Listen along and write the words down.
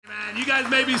You guys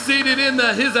may be seated in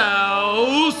his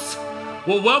house.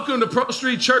 Well, welcome to Pro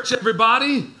Street Church,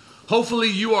 everybody. Hopefully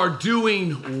you are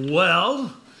doing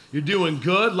well. You're doing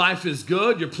good. Life is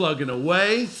good. You're plugging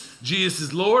away. Jesus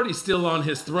is Lord. He's still on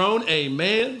his throne.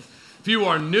 Amen. If you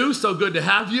are new, so good to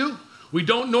have you. We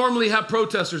don't normally have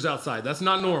protesters outside. That's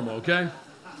not normal, okay?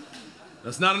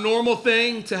 That's not a normal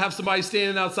thing to have somebody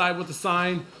standing outside with a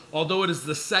sign, although it is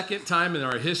the second time in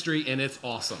our history, and it's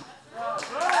awesome.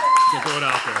 So throw it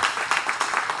out there.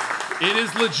 It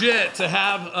is legit to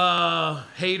have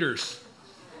haters,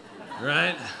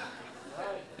 right?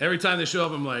 Every time they show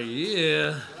up, I'm like,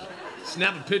 yeah.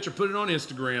 Snap a picture, put it on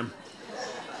Instagram.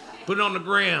 Put it on the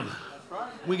gram.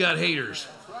 We got haters.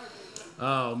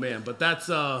 Oh, man, but that's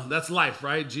life,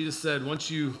 right? Jesus said, once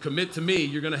you commit to me,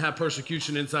 you're going to have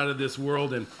persecution inside of this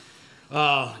world. And,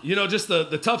 just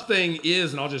the tough thing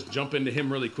is, and I'll just jump into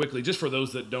him really quickly, just for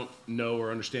those that don't know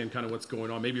or understand kind of what's going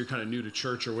on. Maybe you're kind of new to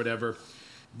church or whatever.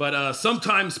 But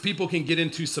sometimes people can get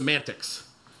into semantics.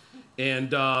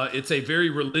 And it's a very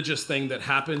religious thing that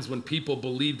happens when people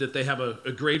believe that they have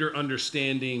a greater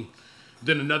understanding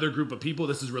than another group of people.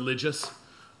 This is religious.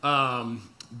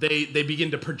 They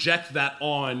begin to project that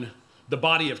on the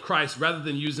body of Christ rather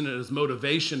than using it as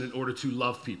motivation in order to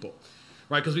love people,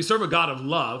 right? Because we serve a God of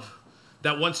love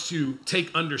that wants to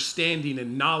take understanding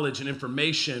and knowledge and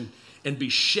information and be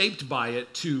shaped by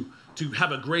it to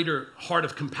have a greater heart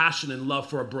of compassion and love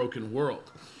for a broken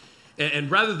world.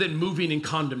 And rather than moving in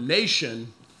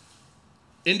condemnation,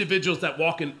 individuals that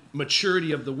walk in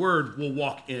maturity of the word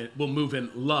will move in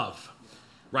love,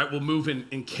 right? Will move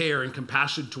in care and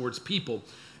compassion towards people.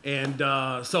 And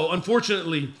so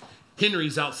unfortunately,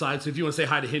 Henry's outside. So if you want to say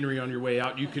hi to Henry on your way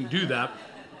out, you can do that.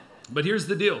 But here's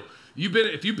the deal.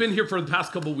 If you've been here for the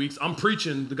past couple of weeks, I'm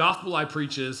preaching, the gospel I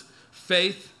preach is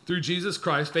faith through Jesus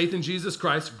Christ, faith in Jesus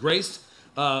Christ, grace.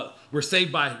 We're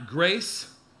saved by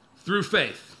grace through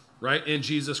faith, right? In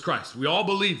Jesus Christ. We all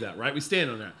believe that, right? We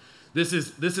stand on that. This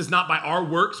is not by our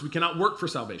works. We cannot work for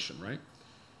salvation, right?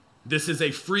 This is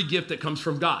a free gift that comes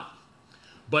from God.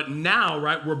 But now,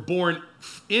 right, we're born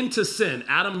into sin.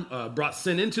 Adam brought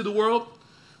sin into the world,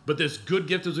 but this good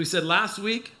gift, as we said last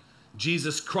week,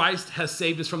 Jesus Christ has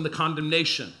saved us from the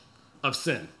condemnation of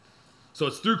sin. So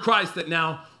it's through Christ that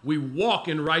now we walk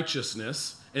in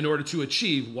righteousness in order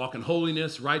to walk in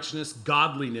holiness, righteousness,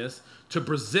 godliness, to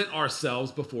present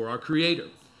ourselves before our Creator.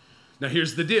 Now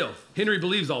here's the deal. Henry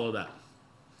believes all of that.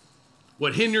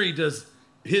 What Henry does,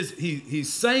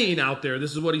 he's saying out there,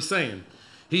 this is what he's saying.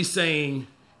 He's saying,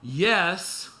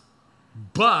 yes,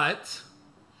 but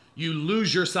you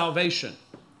lose your salvation.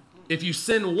 If you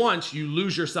sin once, you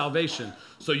lose your salvation,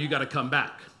 so you got to come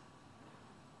back.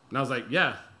 And I was like,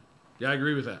 yeah, I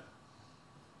agree with that.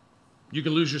 You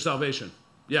can lose your salvation.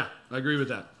 Yeah, I agree with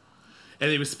that. And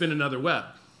he would spin another web.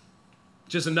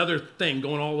 Just another thing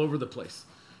going all over the place.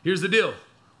 Here's the deal.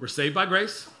 We're saved by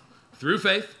grace, through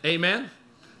faith, amen.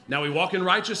 Now we walk in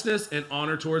righteousness and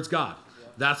honor towards God.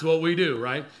 That's what we do,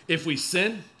 right? If we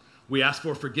sin, we ask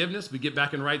for forgiveness, we get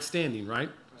back in right standing, right?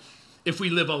 If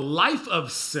we live a life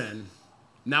of sin,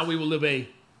 now we will live an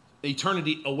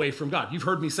eternity away from God. You've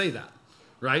heard me say that,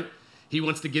 right? He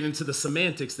wants to get into the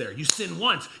semantics there. You sin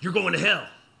once, you're going to hell.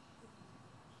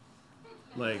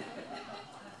 Like,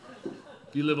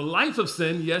 if you live a life of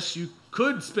sin, yes, you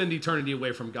could spend eternity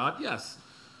away from God, yes.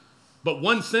 But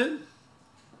one sin,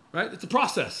 right? It's a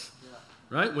process,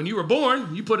 right? When you were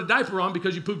born, you put a diaper on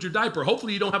because you pooped your diaper.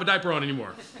 Hopefully you don't have a diaper on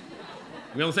anymore.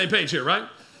 We're on the same page here, right?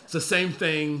 It's the same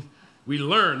thing we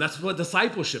learn. That's what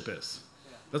discipleship is.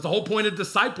 That's the whole point of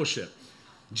discipleship.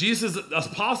 Jesus'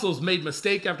 apostles made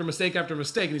mistake after mistake after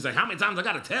mistake. And he's like, how many times I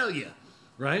got to tell you,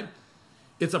 right?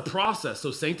 It's a process.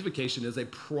 So sanctification is a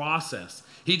process.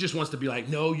 He just wants to be like,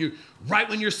 no, you're right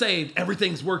when you're saved,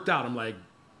 everything's worked out. I'm like,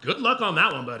 good luck on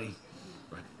that one, buddy.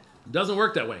 Right? It doesn't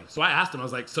work that way. So I asked him, I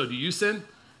was like, so do you sin? And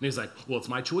he's like, well, it's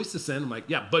my choice to sin. I'm like,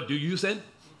 yeah, but do you sin?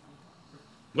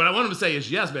 What I want him to say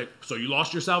is, yes, but so you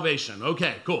lost your salvation.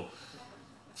 Okay, cool.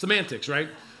 Semantics, right?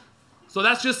 So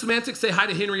that's just semantics. Say hi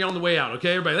to Henry on the way out,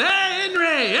 okay? Everybody, hey,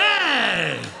 Henry,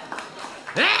 hey!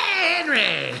 Hey,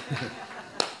 Henry!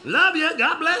 Love you,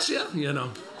 God bless you,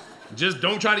 Just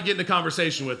don't try to get in a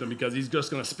conversation with him because he's just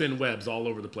going to spin webs all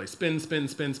over the place. Spin,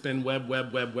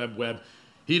 web.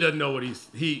 He doesn't know what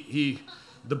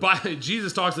the Bible,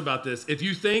 Jesus talks about this. If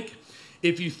you think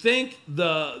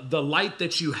the light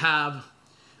that you have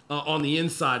on the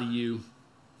inside of you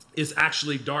is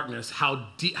actually darkness, how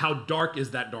dark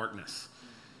is that darkness?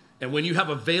 And when you have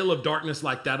a veil of darkness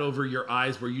like that over your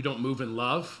eyes where you don't move in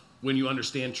love, when you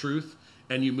understand truth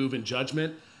and you move in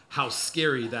judgment, how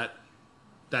scary that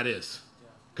is.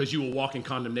 because you will walk in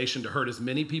condemnation to hurt as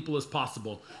many people as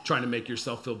possible, trying to make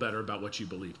yourself feel better about what you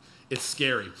believe. It's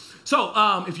scary. So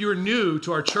if you're new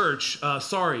to our church,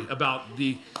 sorry about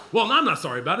well, I'm not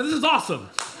sorry about it. This is awesome.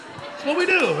 It's what we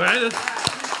do, right?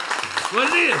 That's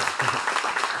what it is.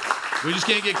 We just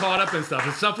can't get caught up in stuff.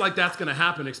 And stuff like that's going to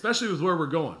happen, especially with where we're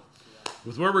going.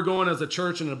 With where we're going as a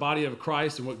church and the body of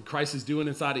Christ and what Christ is doing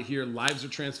inside of here, lives are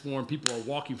transformed. People are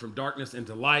walking from darkness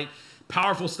into light.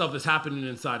 Powerful stuff is happening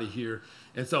inside of here.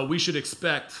 And so we should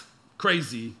expect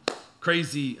crazy,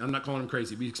 I'm not calling them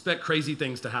crazy. We expect crazy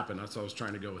things to happen. That's what I was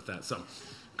trying to go with that. So,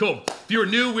 cool. If you're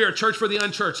new, we are a church for the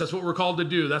unchurched. That's what we're called to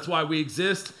do. That's why we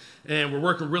exist, and we're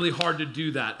working really hard to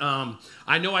do that.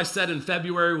 I know I said in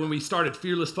February when we started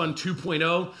Fearless Fund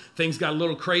 2.0, things got a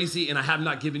little crazy, and I have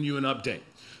not given you an update.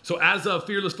 So as of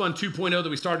Fearless Fund 2.0 that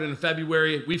we started in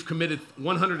February, we've committed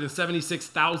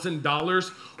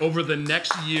 $176,000 over the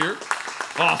next year.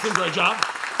 Awesome, great job.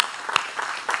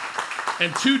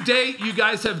 And to date, you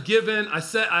guys have given,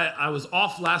 I was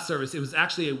off last service. It was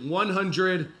actually a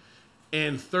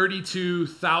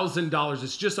 $132,000.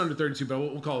 It's just under 32, but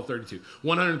we'll call it 32.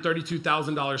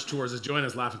 $132,000 towards this.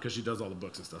 Joanna's laughing because she does all the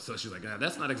books and stuff. So she's like,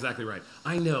 that's not exactly right.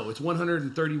 I know, it's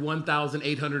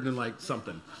 131,800 and like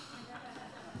something.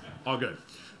 All good.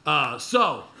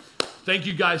 So thank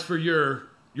you guys for your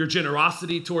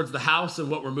generosity towards the house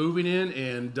and what we're moving in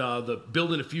and the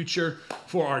building a future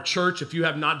for our church. If you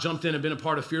have not jumped in and been a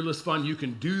part of Fearless Fund, you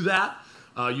can do that.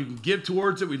 You can give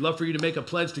towards it. We'd love for you to make a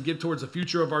pledge to give towards the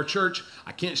future of our church.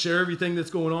 I can't share everything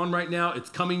that's going on right now. It's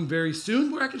coming very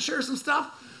soon where I can share some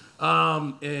stuff.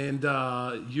 It'll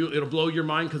blow your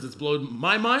mind because it's blown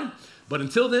my mind. But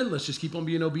until then, let's just keep on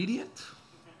being obedient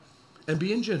and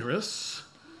being generous,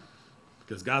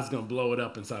 because God's going to blow it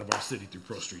up inside of our city through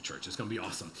Pro Street Church. It's going to be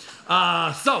awesome.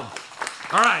 All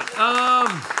right.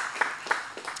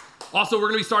 Also, we're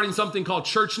going to be starting something called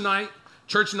Church Night.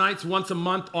 Church Nights once a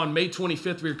month on May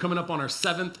 25th. We're coming up on our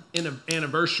 7th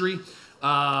anniversary.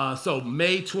 So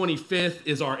May 25th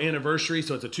is our anniversary.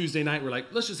 So it's a Tuesday night. We're like,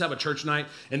 let's just have a church night,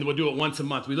 and we'll do it once a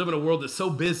month. We live in a world that's so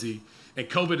busy, and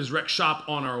COVID has wrecked shop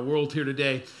on our world here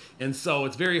today. And so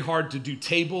it's very hard to do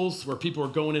tables where people are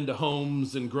going into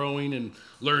homes and growing and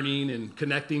learning and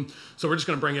connecting. So we're just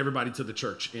going to bring everybody to the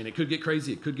church. And it could get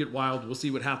crazy. It could get wild. We'll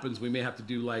see what happens. We may have to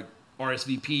do like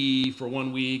RSVP for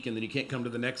 1 week, and then you can't come to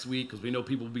the next week because we know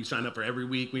people will be signing up for every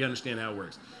week. We understand how it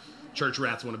works. Church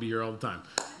rats want to be here all the time.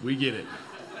 We get it.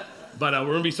 But we're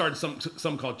going to be starting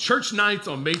something called Church Nights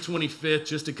on May 25th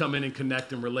just to come in and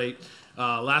connect and relate.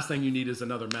 Last thing you need is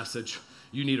another message.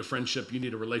 You need a friendship. You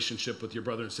need a relationship with your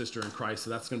brother and sister in Christ. So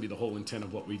that's going to be the whole intent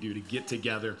of what we do, to get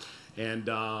together. And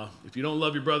if you don't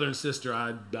love your brother and sister,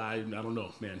 I don't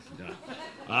know, man.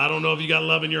 I don't know if you got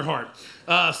love in your heart.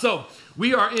 So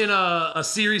we are in a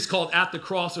series called At the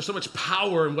Cross. There's so much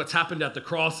power in what's happened at the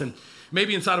cross. And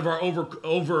maybe inside of our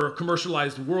over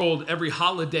commercialized world, every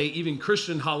holiday, even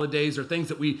Christian holidays or things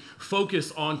that we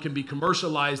focus on, can be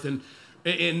commercialized. And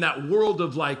in that world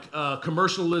of like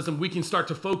commercialism, we can start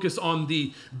to focus on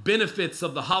the benefits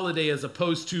of the holiday as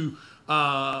opposed to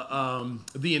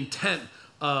the intent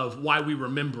of why we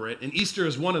remember it. And Easter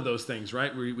is one of those things,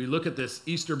 right? We look at this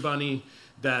Easter bunny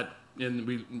and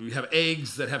we have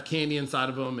eggs that have candy inside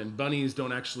of them, and bunnies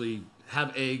don't actually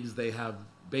have eggs, they have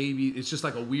babies. It's just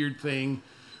like a weird thing.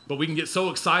 But we can get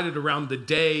so excited around the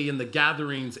day and the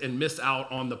gatherings and miss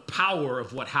out on the power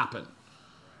of what happened.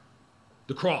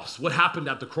 The cross, what happened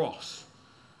at the cross.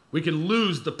 We can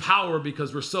lose the power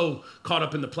because we're so caught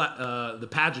up in the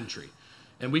pageantry,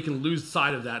 and we can lose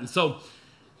sight of that. And so,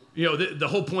 you know, the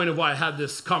whole point of why I had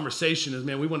this conversation is,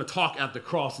 man, we want to talk at the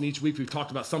cross, and each week we've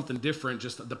talked about something different,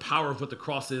 just the power of what the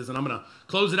cross is. And I'm going to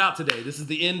close it out today. This is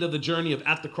the end of the journey of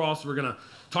At the Cross. We're going to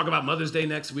talk about Mother's Day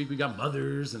next week. We got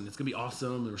mothers, and it's going to be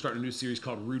awesome. And we're starting a new series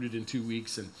called Rooted in 2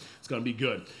 weeks, and it's going to be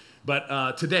good.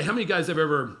 But today, how many of you guys have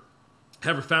ever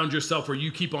found yourself where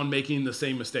you keep on making the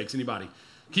same mistakes? Anybody?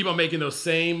 Keep on making those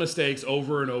same mistakes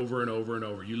over and over and over and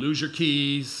over. You lose your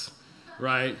keys,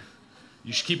 right?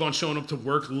 You should keep on showing up to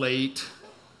work late,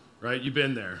 right? You've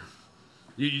been there.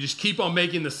 You just keep on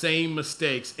making the same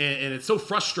mistakes, and it's so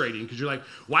frustrating because you're like,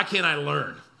 why can't I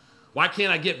learn? Why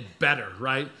can't I get better,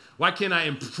 right? Why can't I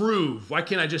improve? Why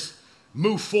can't I just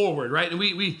move forward, right? And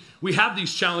we have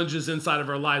these challenges inside of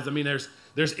our lives. I mean,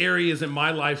 there's areas in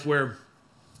my life where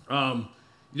I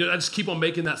just keep on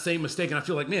making that same mistake, and I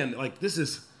feel like, man, like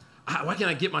why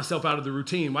can't I get myself out of the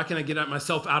routine? Why can't I get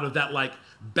myself out of that like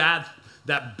bad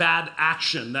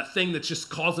action, that thing that's just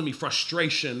causing me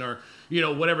frustration or, you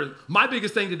know, whatever. My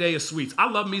biggest thing today is sweets. I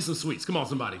love me some sweets. Come on,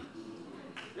 somebody.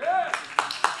 Yeah.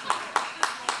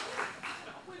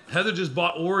 Heather just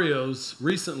bought Oreos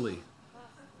recently.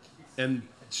 And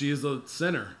she is a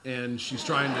sinner, and she's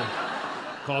trying to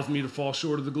cause me to fall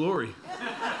short of the glory.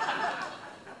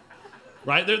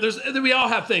 Right? We all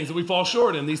have things that we fall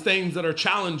short in, these things that are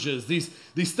challenges, these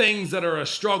things that are a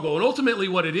struggle. And ultimately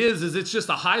what it is it's just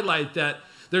a highlight that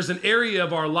there's an area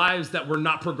of our lives that we're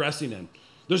not progressing in.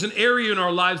 There's an area in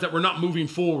our lives that we're not moving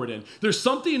forward in. There's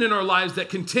something in our lives that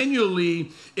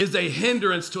continually is a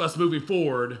hindrance to us moving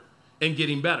forward and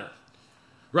getting better.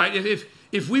 Right?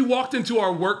 If we walked into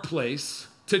our workplace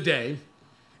today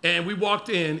and we walked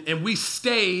in and we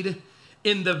stayed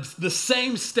in the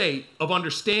same state of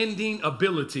understanding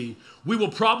ability, we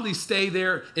will probably stay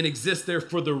there and exist there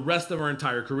for the rest of our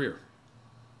entire career.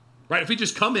 Right? If we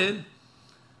just come in,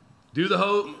 do the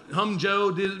hum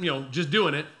Joe, just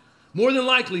doing it, more than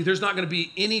likely there's not going to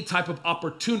be any type of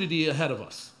opportunity ahead of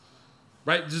us.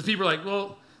 Right? Just people are like,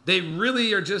 well, they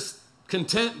really are just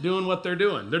content doing what they're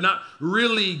doing. They're not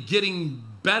really getting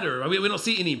better. I mean, we don't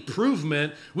see any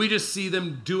improvement. We just see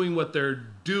them doing what they're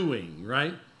doing,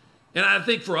 right? And I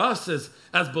think for us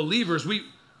as believers,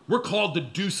 we're called to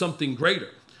do something greater.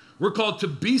 We're called to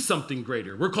be something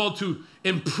greater. We're called to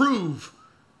improve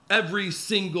every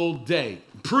single day.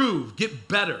 Improve, get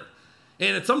better.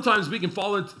 And sometimes we can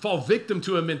fall victim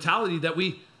to a mentality that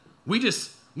we'll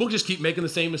just keep making the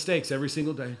same mistakes every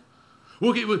single day.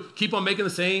 We'll keep on making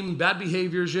the same bad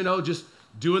behaviors, just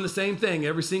doing the same thing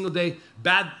every single day.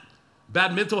 Bad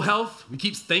mental health. We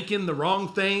keep thinking the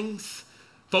wrong things,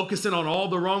 focusing on all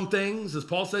the wrong things. As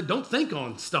Paul said, don't think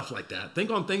on stuff like that.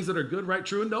 Think on things that are good, right,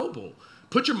 true, and noble.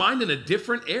 Put your mind in a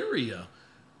different area.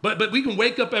 But we can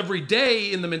wake up every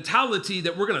day in the mentality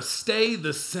that we're going to stay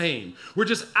the same. We're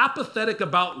just apathetic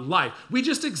about life. We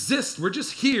just exist. We're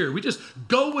just here. We just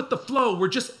go with the flow. We're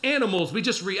just animals. We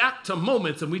just react to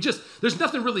moments, and there's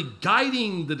nothing really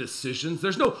guiding the decisions.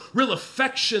 There's no real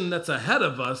affection that's ahead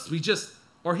of us. We just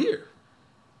are here.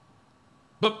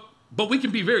 But we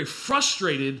can be very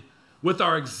frustrated with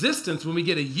our existence when we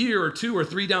get a year or 2 or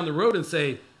 3 down the road and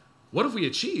say, what have we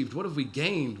achieved? What have we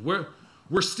gained?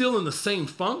 We're still in the same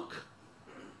funk.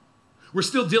 We're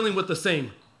still dealing with the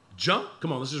same junk.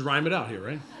 Come on, let's just rhyme it out here,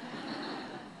 right?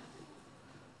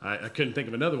 I couldn't think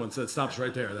of another one, so it stops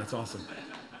right there. That's awesome.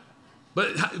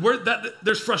 But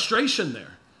there's frustration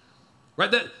there, right?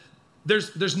 That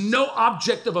there's no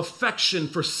object of affection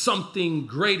for something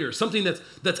greater, something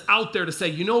that's out there to say,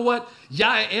 you know what? Yeah,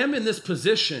 I am in this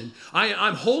position.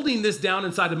 I'm holding this down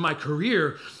inside of my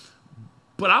career,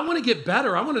 but I want to get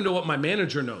better. I want to know what my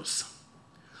manager knows.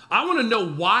 I want to know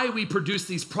why we produce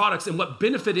these products and what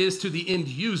benefit is to the end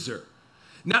user.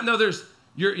 Now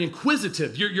you're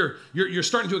inquisitive. You're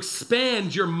starting to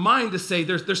expand your mind to say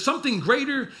there's something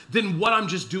greater than what I'm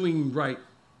just doing right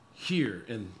here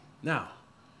and now.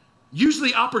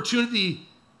 Usually opportunity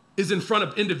is in front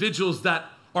of individuals that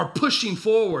are pushing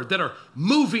forward, that are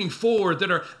moving forward,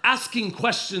 that are asking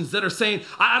questions, that are saying,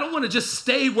 I don't want to just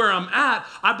stay where I'm at.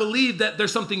 I believe that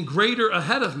there's something greater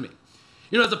ahead of me.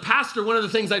 As a pastor, one of the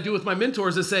things I do with my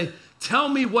mentors is say, tell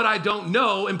me what I don't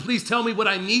know, and please tell me what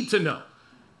I need to know.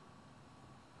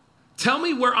 Tell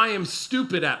me where I am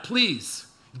stupid at, please.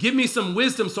 Give me some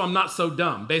wisdom so I'm not so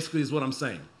dumb, basically is what I'm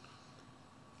saying.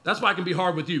 That's why I can be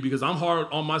hard with you, because I'm hard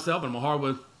on myself and I'm hard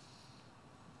with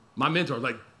my mentor.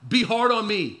 Like, be hard on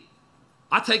me.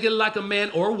 I take it like a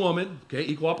man or a woman, okay,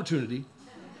 equal opportunity.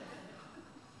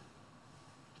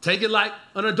 Take it like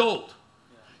an adult.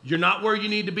 You're not where you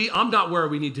need to be. I'm not where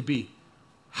we need to be.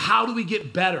 How do we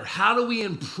get better? How do we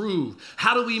improve?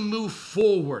 How do we move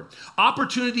forward?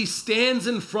 Opportunity stands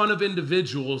in front of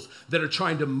individuals that are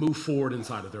trying to move forward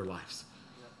inside of their lives.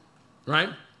 Right?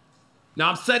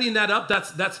 Now I'm setting that up.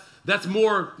 That's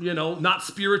more, not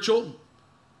spiritual.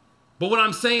 But what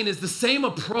I'm saying is the same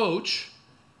approach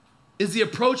is the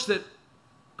approach that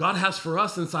God has for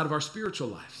us inside of our spiritual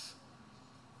lives.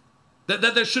 That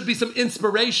there should be some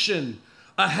inspiration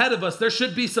ahead of us. There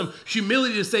should be some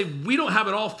humility to say we don't have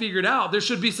it all figured out. There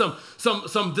should be some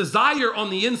desire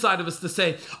on the inside of us to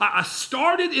say, I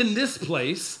started in this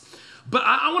place, but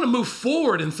I want to move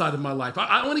forward inside of my life.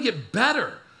 I want to get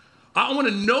better. I want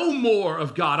to know more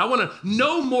of God. I want to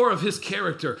know more of his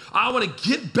character. I want to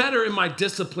get better in my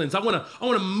disciplines. I want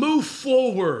to move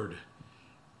forward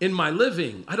in my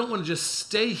living. I don't want to just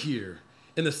stay here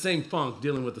in the same funk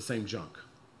dealing with the same junk.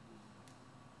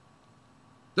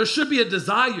 There should be a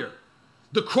desire.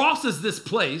 The cross is this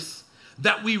place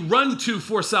that we run to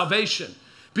for salvation,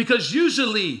 because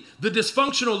usually the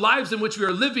dysfunctional lives in which we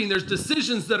are living, there's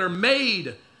decisions that are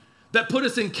made that put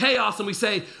us in chaos, and we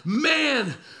say,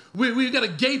 man, we've got a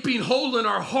gaping hole in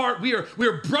our heart. We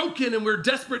are broken and we're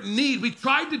desperate in need. We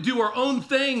tried to do our own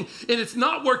thing and it's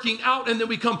not working out. And then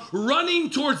we come running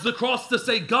towards the cross to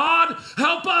say, God,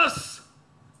 help us.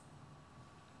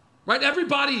 Right?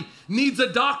 Everybody needs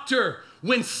a doctor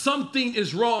when something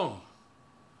is wrong.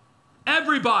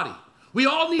 Everybody. We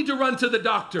all need to run to the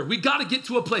doctor. We got to get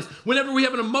to a place. Whenever we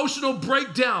have an emotional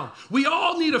breakdown, we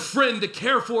all need a friend to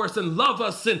care for us and love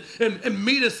us and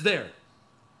meet us there.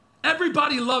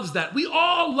 Everybody loves that. We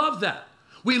all love that.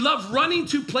 We love running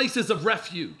to places of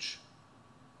refuge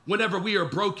whenever we are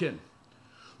broken.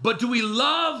 But do we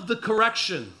love the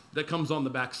correction that comes on the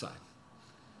backside?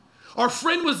 Our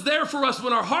friend was there for us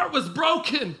when our heart was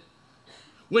broken,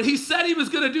 when he said he was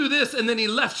going to do this and then he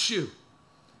left you.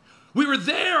 We were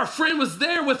there, our friend was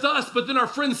there with us, but then our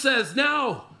friend says,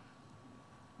 now,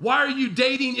 why are you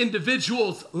dating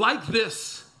individuals like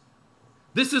this?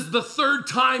 This is the third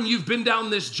time you've been down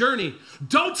this journey.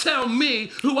 Don't tell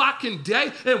me who I can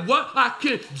date and what I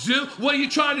can do. What are you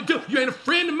trying to do? You ain't a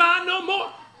friend of mine no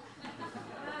more.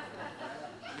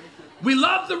 We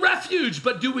love the refuge,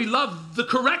 but do we love the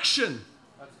correction?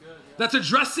 That's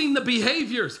addressing the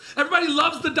behaviors. Everybody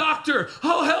loves the doctor.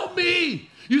 Oh, help me.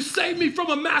 You saved me from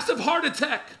a massive heart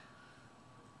attack.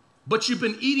 But you've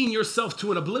been eating yourself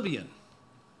to an oblivion.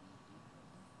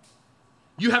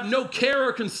 You have no care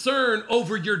or concern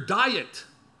over your diet.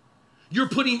 You're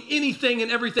putting anything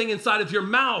and everything inside of your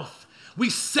mouth. We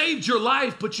saved your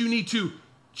life, but you need to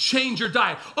change your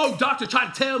diet. Oh, doctor, try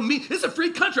to tell me it's a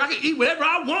free country. I can eat whatever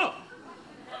I want.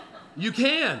 You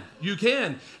can,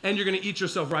 and you're going to eat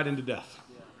yourself right into death.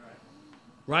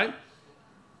 Right?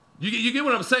 You get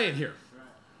what I'm saying here?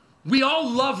 We all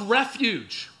love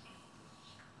refuge.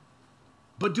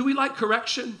 But do we like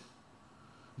correction?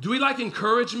 Do we like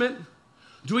encouragement?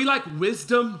 Do we like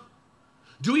wisdom?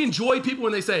 Do we enjoy people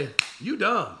when they say, you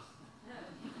dumb?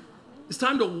 It's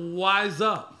time to wise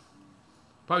up.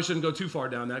 Probably shouldn't go too far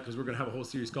down that because we're going to have a whole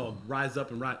series called Wise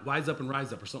Up and Rise Up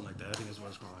or something like that. I think that's what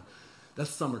it's called.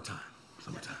 That's summertime.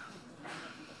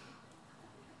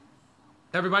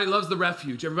 Everybody loves the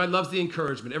refuge. Everybody loves the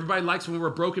encouragement. Everybody likes when we're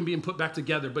broken being put back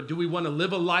together. But do we want to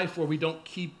live a life where we don't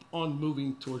keep on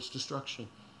moving towards destruction?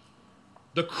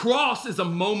 The cross is a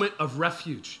moment of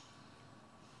refuge.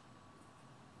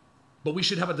 But we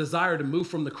should have a desire to move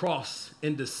from the cross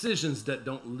in decisions that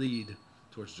don't lead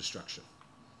towards destruction.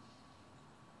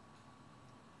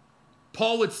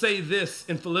 Paul would say this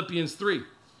in Philippians 3.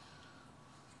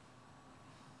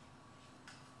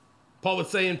 Paul would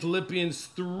say in Philippians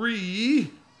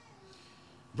 3,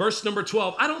 verse number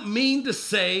 12, I don't mean to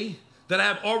say that I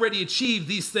have already achieved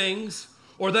these things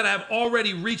or that I have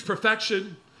already reached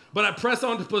perfection, but I press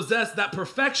on to possess that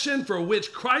perfection for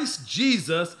which Christ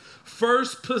Jesus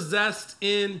first possessed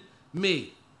in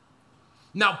me.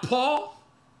 Now, Paul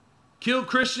killed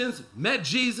Christians, met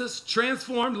Jesus,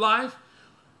 transformed life,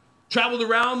 traveled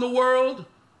around the world,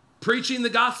 preaching the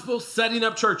gospel, setting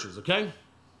up churches, okay?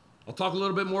 I'll talk a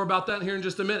little bit more about that here in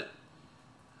just a minute.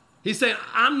 He's saying,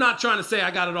 I'm not trying to say I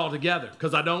got it all together,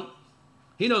 because I don't.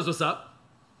 He knows what's up.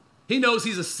 He knows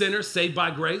he's a sinner saved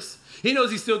by grace. He knows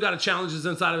he's still got challenges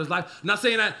inside of his life. I'm not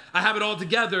saying I have it all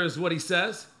together is what he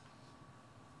says.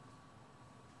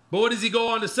 But what does he go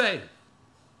on to say?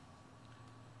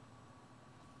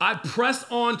 I press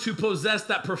on to possess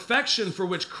that perfection for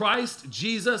which Christ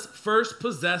Jesus first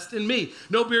possessed in me.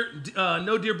 No,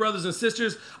 dear brothers and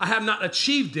sisters, I have not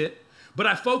achieved it, but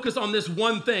I focus on this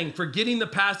one thing, forgetting the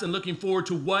past and looking forward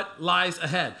to what lies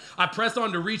ahead. I press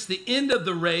on to reach the end of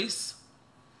the race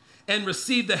and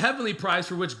receive the heavenly prize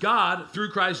for which God, through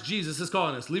Christ Jesus, is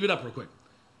calling us. Leave it up real quick.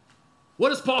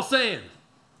 What is Paul saying?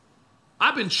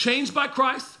 I've been changed by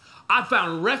Christ. I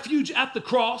found refuge at the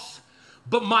cross.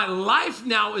 But my life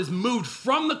now is moved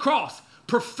from the cross.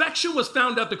 Perfection was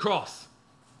found at the cross.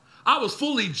 I was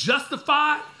fully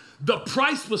justified. The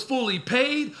price was fully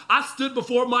paid. I stood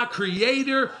before my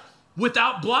Creator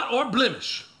without blot or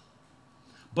blemish.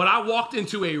 But I walked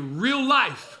into a real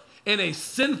life in a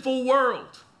sinful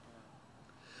world.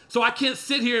 So I can't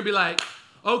sit here and be like,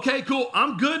 okay, cool,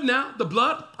 I'm good now. The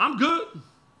blood, I'm good.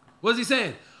 What is he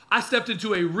saying? I stepped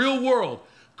into a real world.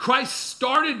 Christ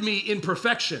started me in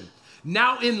perfection.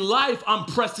 Now in life, I'm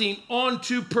pressing on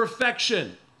to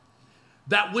perfection.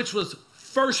 That which was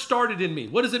first started in me.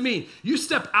 What does it mean? You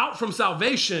step out from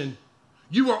salvation,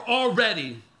 you are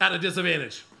already at a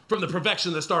disadvantage from the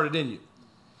perfection that started in you.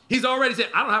 He's already said,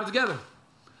 I don't have it together.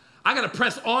 I got to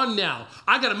press on now.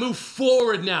 I got to move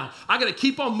forward now. I got to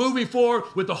keep on moving forward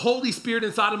with the Holy Spirit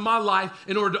inside of my life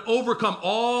in order to overcome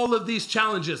all of these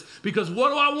challenges. Because what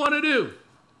do I want to do?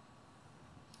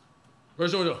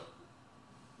 Verse 22.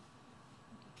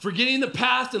 Forgetting the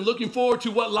past and looking forward to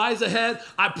what lies ahead,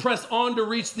 I press on to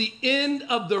reach the end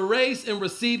of the race and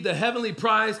receive the heavenly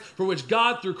prize for which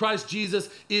God, through Christ Jesus,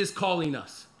 is calling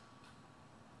us.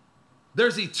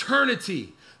 There's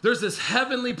eternity. There's this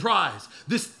heavenly prize,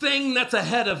 this thing that's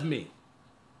ahead of me.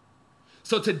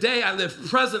 So today I live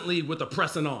presently with a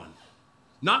pressing on.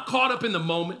 Not caught up in the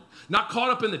moment, not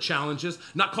caught up in the challenges,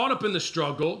 not caught up in the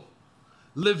struggle,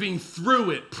 living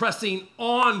through it, pressing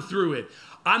on through it.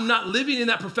 I'm not living in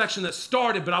that perfection that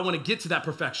started, but I want to get to that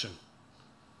perfection.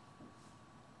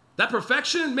 That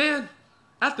perfection, man,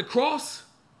 at the cross,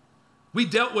 we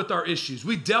dealt with our issues.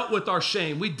 We dealt with our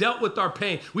shame. We dealt with our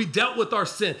pain. We dealt with our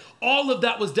sin. All of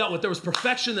that was dealt with. There was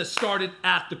perfection that started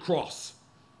at the cross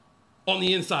on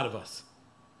the inside of us.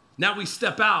 Now we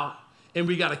step out and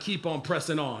we got to keep on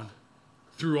pressing on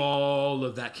through all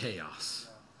of that chaos.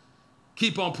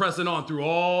 Keep on pressing on through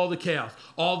all the chaos,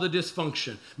 all the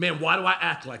dysfunction. Man, why do I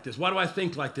act like this? Why do I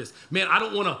think like this? Man, I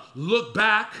don't want to look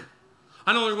back.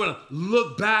 I don't want to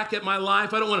look back at my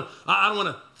life. I don't want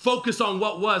to focus on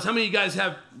what was. How many of you guys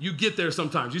you get there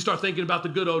sometimes? You start thinking about the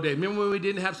good old days. Remember when we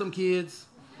didn't have some kids?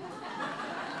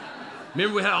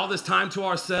 Remember we had all this time to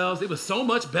ourselves? It was so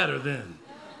much better then,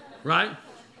 right?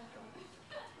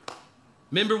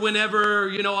 Remember whenever,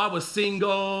 I was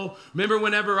single. Remember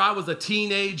whenever I was a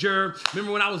teenager.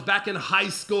 Remember when I was back in high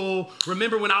school.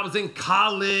 Remember when I was in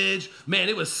college. Man,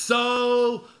 it was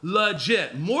so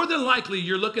legit. More than likely,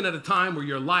 you're looking at a time where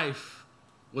your life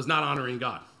was not honoring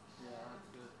God.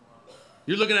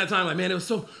 You're looking at a time like, man, it was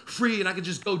so free and I could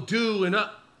just go do and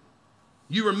up.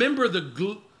 You remember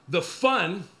the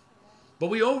fun, but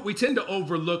we tend to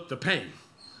overlook the pain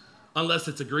unless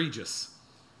it's egregious.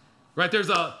 Right? There's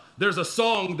a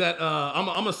song that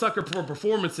I'm a sucker for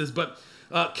performances, but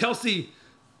Kelsey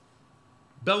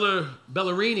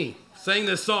Ballerini sang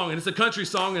this song, and it's a country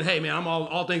song. And hey, man, I'm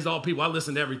all things, all people. I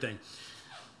listen to everything.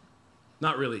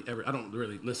 Not really, I don't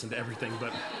really listen to everything,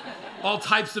 but all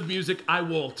types of music I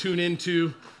will tune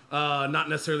into, not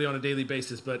necessarily on a daily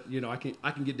basis, but I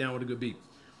can get down with a good beat.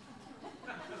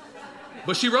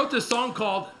 But she wrote this song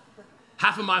called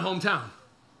 "Half of My Hometown."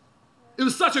 It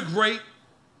was such a great.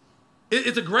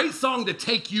 It's a great song to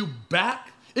take you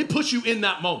back. It puts you in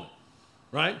that moment,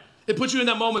 right? It puts you in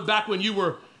that moment back when you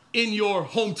were in your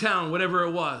hometown, whatever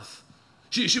it was.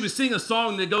 She was singing a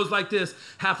song that goes like this: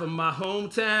 half of my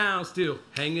hometown still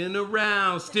hanging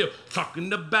around, still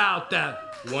talking about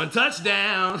that one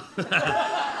touchdown.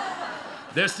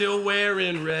 They're still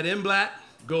wearing red and black,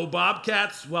 go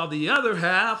Bobcats, while the other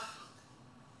half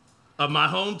of my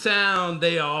hometown,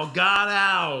 they all got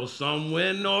out. Some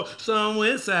went north, some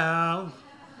went south.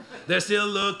 They're still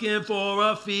looking for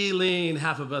a feeling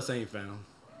half of us ain't found.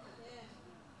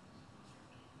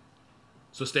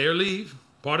 So stay or leave.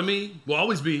 Part of me will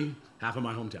always be half of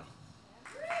my hometown.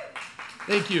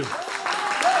 Thank you.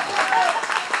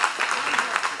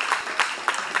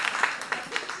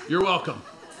 You're welcome.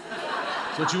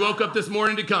 It's what you woke up this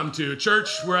morning to come to, a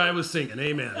church where I was singing.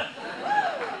 Amen.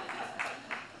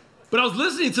 But I was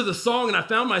listening to the song and I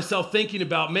found myself thinking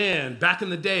about, man, back in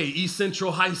the day, East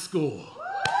Central High School.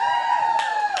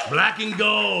 Black and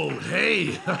gold.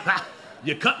 Hey,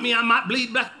 you cut me, I might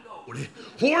bleed black and gold.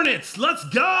 Hornets, let's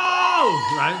go.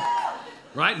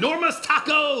 Right? Norma's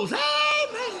Tacos.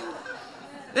 Hey, man.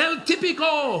 El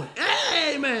Típico.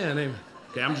 Hey, man. Amen.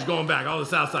 Okay, I'm just going back. All the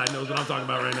South Side knows what I'm talking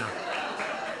about right now.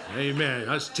 Amen.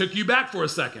 I just took you back for a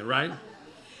second, right?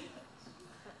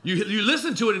 You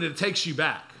listen to it and it takes you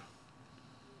back.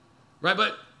 Right,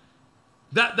 but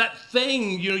that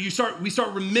thing, we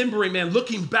start remembering, man,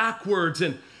 looking backwards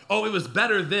and, it was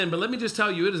better then. But let me just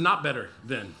tell you, it is not better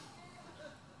then.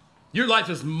 Your life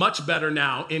is much better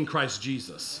now in Christ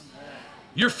Jesus.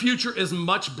 Your future is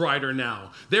much brighter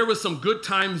now. There was some good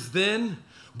times then,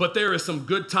 but there is some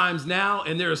good times now,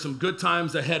 and there are some good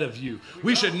times ahead of you.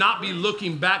 We should not be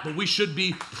looking back, but we should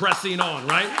be pressing on,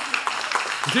 right?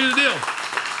 See the deal?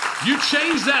 You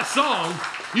change that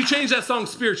song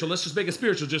spiritual. Let's just make it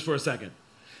spiritual just for a second.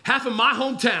 Half of my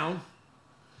hometown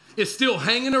is still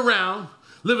hanging around,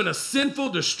 living a sinful,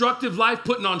 destructive life,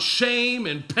 putting on shame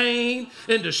and pain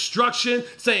and destruction,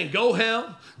 saying, go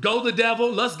hell, go the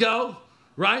devil, let's go,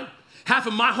 right? Half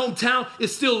of my hometown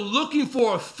is still looking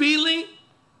for a feeling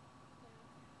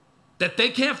that they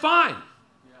can't find.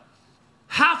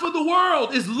 Half of the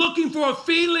world is looking for a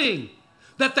feeling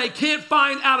that they can't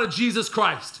find out of Jesus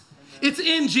Christ. It's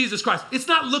in Jesus Christ. It's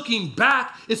not looking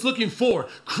back, it's looking forward.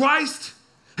 Christ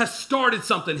has started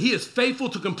something. He is faithful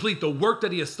to complete the work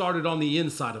that he has started on the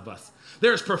inside of us.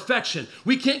 There is perfection.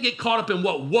 We can't get caught up in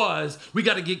what was. We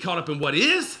got to get caught up in what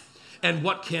is and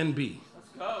what can be.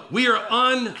 We are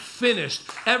unfinished.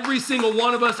 Every single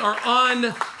one of us are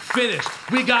unfinished.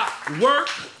 We got work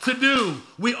to do.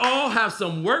 We all have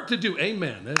some work to do.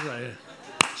 Amen. That's right.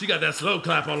 She got that slow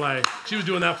clap on like, she was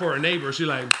doing that for her neighbor. She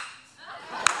like,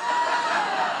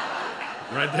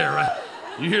 right there, right?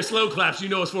 You hear slow claps, you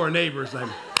know it's for her neighbor. It's like,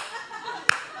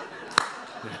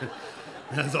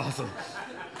 that's awesome.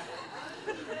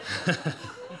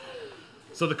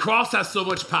 So the cross has so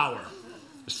much power.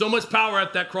 There's so much power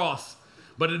at that cross,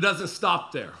 but it doesn't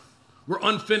stop there. We're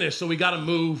unfinished, so we got to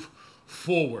move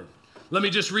forward. Let me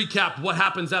just recap what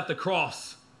happens at the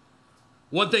cross.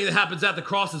 One thing that happens at the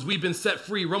cross is we've been set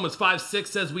free. Romans 5:6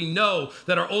 says we know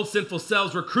that our old sinful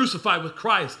selves were crucified with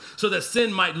Christ so that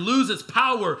sin might lose its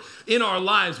power in our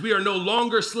lives. We are no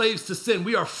longer slaves to sin.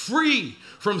 We are free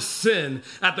from sin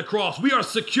at the cross. We are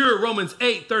secure, Romans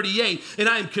 8:38, and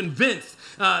I am convinced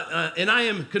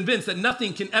that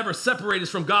nothing can ever separate us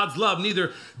from God's love,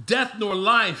 neither death nor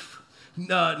life,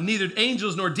 neither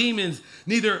angels nor demons,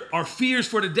 neither our fears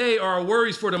for today or our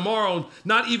worries for tomorrow,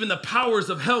 not even the powers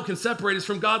of hell can separate us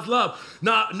from God's love.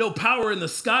 No power in the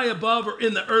sky above or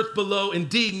in the earth below.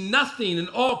 Indeed, nothing in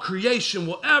all creation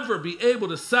will ever be able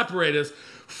to separate us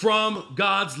from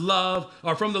God's love,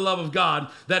 or from the love of God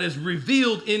that is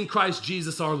revealed in Christ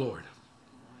Jesus our Lord.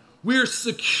 We're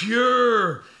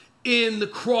secure in the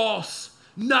cross.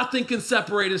 Nothing can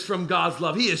separate us from God's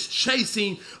love. He is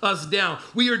chasing us down.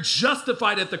 We are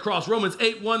justified at the cross. Romans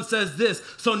 8:1 says this,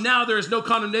 so now there is no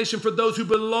condemnation for those who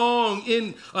belong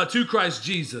to Christ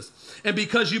Jesus. And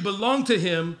because you belong to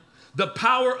him, the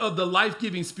power of the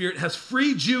life-giving Spirit has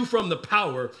freed you from the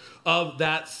power of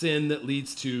that sin that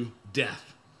leads to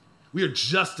death. We are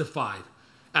justified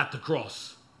at the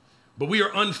cross. But we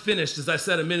are unfinished, as I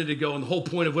said a minute ago, and the whole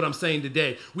point of what I'm saying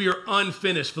today. We are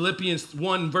unfinished. Philippians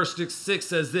 1 verse 6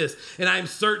 says this, and I am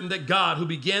certain that God, who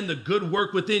began the good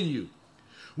work within you,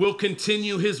 will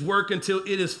continue his work until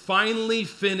it is finally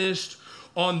finished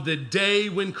on the day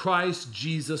when Christ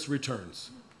Jesus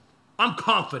returns. I'm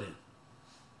confident.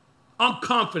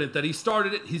 that he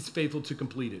started it, he's faithful to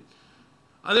complete it.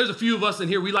 There's a few of us in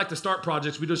here, we like to start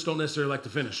projects, we just don't necessarily like to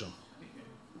finish them.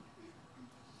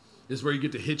 This is where you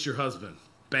get to hit your husband.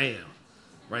 Bam.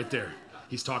 Right there.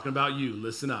 He's talking about you.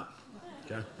 Listen up.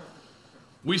 Okay?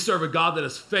 We serve a God that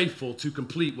is faithful to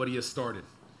complete what he has started.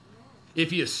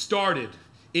 If he has started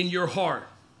in your heart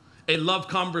a love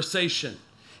conversation,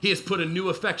 he has put a new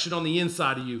affection on the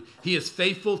inside of you. He is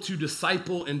faithful to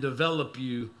disciple and develop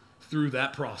you through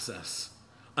that process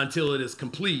until it is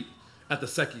complete at the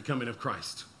second coming of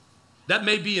Christ. That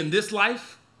may be in this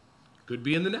life, could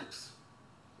be in the next.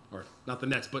 Or not the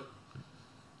next, but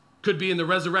could be in the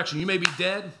resurrection. You may be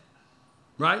dead,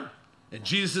 right? And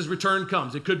Jesus' return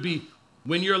comes. It could be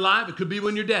when you're alive. It could be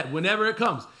when you're dead. Whenever it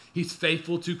comes, he's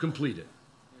faithful to complete it.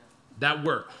 That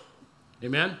work.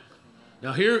 Amen?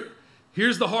 Now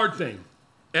here's the hard thing.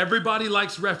 Everybody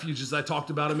likes refuge, as I talked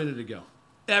about a minute ago.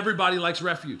 Everybody likes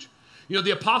refuge. You know,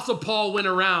 the Apostle Paul went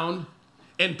around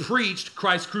and preached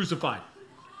Christ crucified.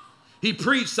 He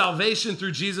preached salvation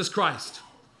through Jesus Christ.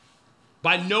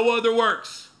 By no other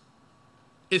works.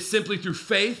 It's simply through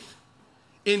faith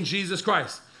in Jesus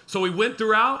Christ. So he went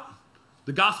throughout,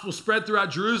 the gospel spread throughout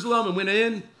Jerusalem and went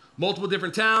in multiple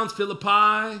different towns,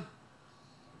 Philippi,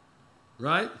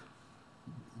 right?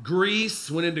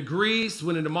 Greece, went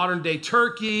into modern day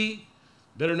Turkey,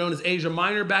 better known as Asia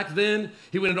Minor back then.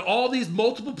 He went into all these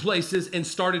multiple places and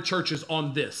started churches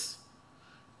on this.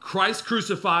 Christ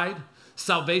crucified,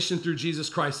 salvation through Jesus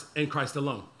Christ and Christ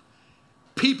alone.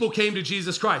 People came to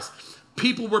Jesus Christ.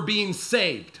 People were being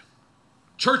saved.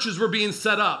 Churches were being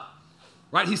set up,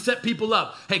 right? He set people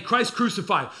up. Hey, Christ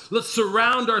crucified. Let's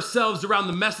surround ourselves around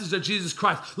the message of Jesus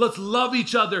Christ. Let's love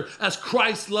each other as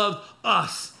Christ loved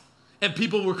us. And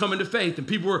people were coming to faith, and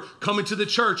people were coming to the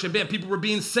church, and man, people were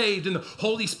being saved, and the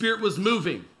Holy Spirit was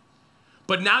moving.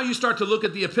 But now you start to look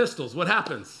at the epistles. What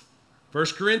happens? 1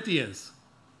 Corinthians.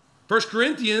 1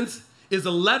 Corinthians is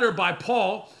a letter by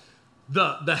Paul,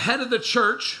 the head of the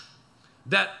church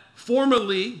that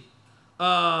formerly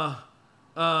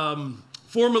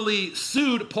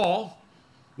sued Paul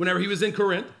whenever he was in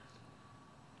Corinth.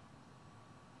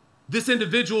 This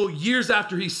individual, years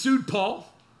after he sued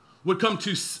Paul, would come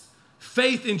to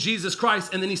faith in Jesus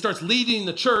Christ, and then he starts leading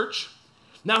the church.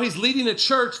 Now he's leading a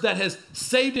church that has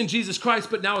saved in Jesus Christ,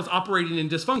 but now is operating in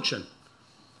dysfunction.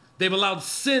 They've allowed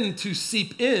sin to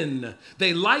seep in.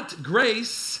 They liked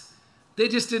grace. They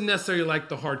just didn't necessarily like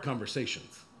the hard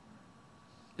conversations.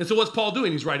 And so what's Paul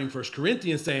doing? He's writing 1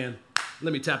 Corinthians saying,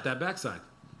 let me tap that backside.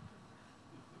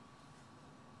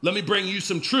 Let me bring you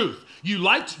some truth. You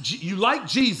like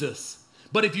Jesus,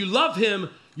 but if you love him,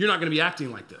 you're not going to be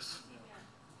acting like this.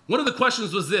 One of the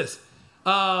questions was this.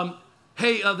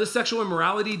 Hey, this sexual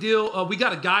immorality deal, we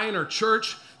got a guy in our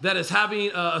church that is having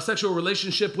a sexual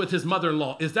relationship with his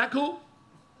mother-in-law. Is that cool?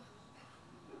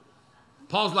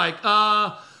 Paul's like,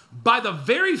 by the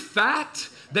very fact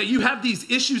that you have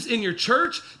these issues in your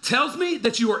church tells me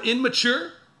that you are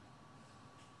immature,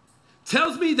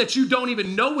 tells me that you don't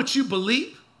even know what you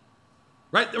believe,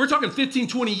 right? We're talking 15,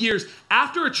 20 years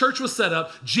after a church was set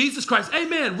up, Jesus Christ,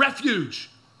 amen, refuge.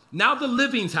 Now the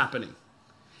living's happening.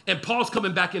 And Paul's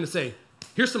coming back in to say,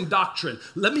 here's some doctrine.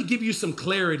 Let me give you some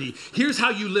clarity. Here's how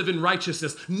you live in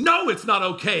righteousness. No, it's not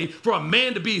okay for a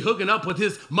man to be hooking up with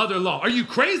his mother-in-law. Are you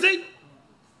crazy?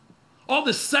 All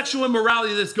this sexual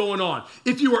immorality that's going on.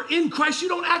 If you are in Christ, you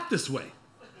don't act this way.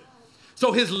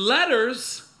 So his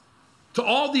letters to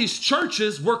all these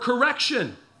churches were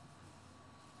correction.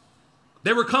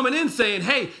 They were coming in saying,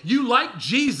 hey, you like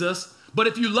Jesus, but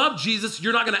if you love Jesus,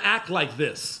 you're not going to act like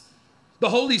this. The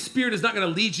Holy Spirit is not going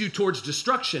to lead you towards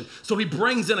destruction. So he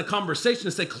brings in a conversation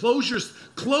to say,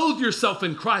 clothe yourself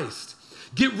in Christ.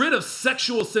 Get rid of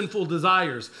sexual sinful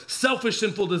desires, selfish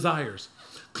sinful desires.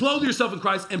 Clothe yourself in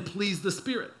Christ and please the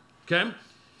Spirit, okay?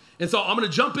 And so I'm going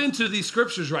to jump into these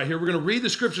scriptures right here. We're going to read the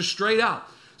scriptures straight out.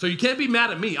 So you can't be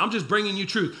mad at me. I'm just bringing you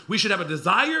truth. We should have a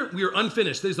desire. We are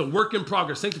unfinished. There's a work in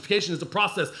progress. Sanctification is a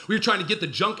process. We're trying to get the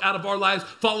junk out of our lives,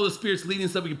 follow the Spirit's leading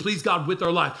so that we can please God with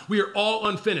our life. We are all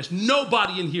unfinished.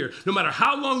 Nobody in here, no matter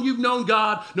how long you've known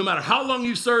God, no matter how long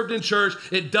you've served in church,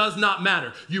 it does not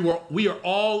matter. We are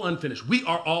all unfinished. We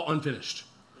are all unfinished.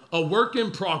 A work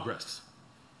in progress.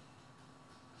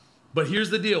 But here's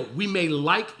the deal. We may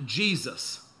like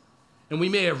Jesus, and we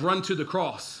may have run to the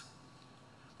cross,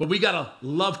 but we got to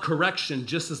love correction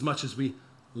just as much as we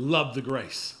love the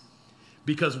grace.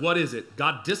 Because what is it?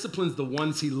 God disciplines the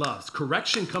ones he loves.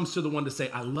 Correction comes to the one to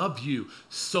say, I love you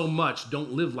so much.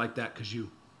 Don't live like that because you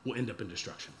will end up in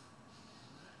destruction.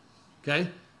 Okay?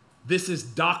 This is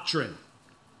doctrine.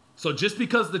 So just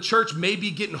because the church may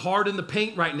be getting hard in the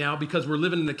paint right now because we're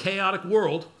living in a chaotic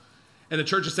world, and the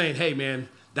church is saying, hey, man,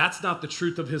 that's not the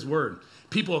truth of his word.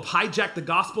 People have hijacked the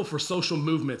gospel for social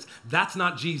movements. That's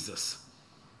not Jesus.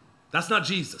 That's not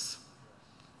Jesus.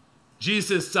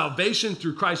 Jesus is salvation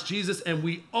through Christ Jesus, and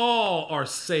we all are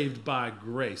saved by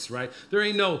grace, right? There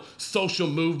ain't no social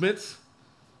movements.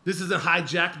 This isn't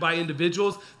hijacked by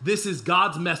individuals. This is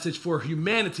God's message for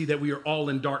humanity that we are all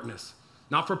in darkness.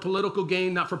 Not for political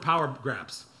gain, not for power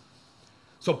grabs.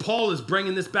 So Paul is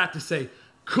bringing this back to say,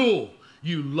 cool,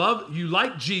 you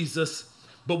like Jesus,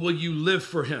 but will you live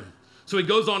for him? So he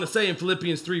goes on to say in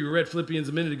Philippians 3, we read Philippians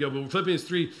a minute ago, but Philippians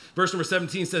 3, verse number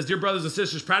 17 says, Dear brothers and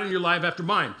sisters, pattern your life after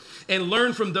mine and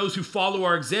learn from those who follow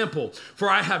our example. For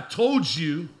I have told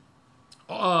you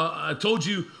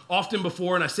often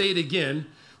before, and I say it again,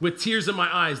 with tears in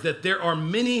my eyes, that there are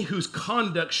many whose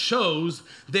conduct shows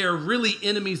they are really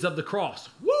enemies of the cross.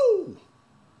 Woo!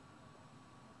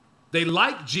 They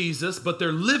like Jesus, but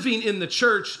they're living in the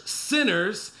church,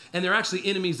 sinners, and they're actually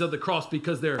enemies of the cross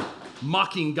because they're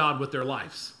mocking God with their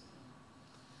lives.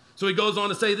 So he goes on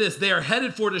to say this, they are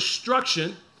headed for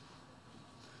destruction.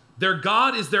 Their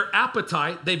God is their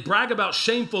appetite. They brag about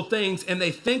shameful things, and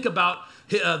they think about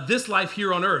this life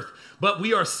here on earth. But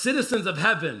we are citizens of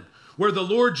heaven, where the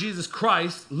Lord Jesus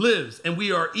Christ lives, and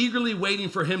we are eagerly waiting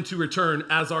for him to return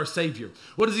as our Savior.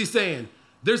 What is he saying?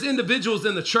 There's individuals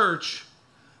in the church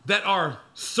that are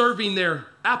serving their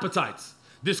appetites.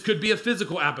 This could be a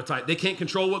physical appetite. They can't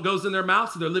control what goes in their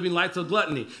mouth, so they're living lives of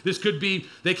gluttony. This could be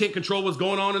they can't control what's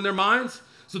going on in their minds,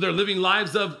 so they're living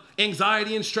lives of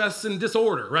anxiety and stress and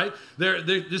disorder, right?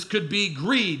 This could be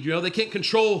greed. They can't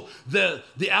control the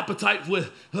appetite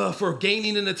for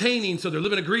gaining and attaining, so they're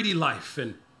living a greedy life.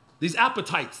 And these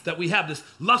appetites that we have, this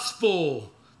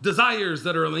lustful desires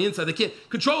that are on the inside, they can't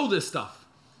control this stuff.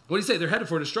 What do you say? They're headed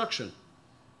for destruction,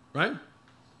 right?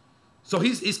 So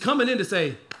he's coming in to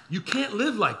say, you can't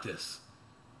live like this.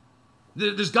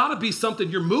 There's got to be something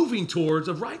you're moving towards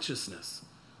of righteousness.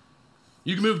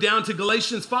 You can move down to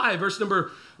Galatians 5, verse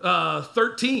number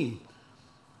 13.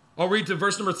 I'll read to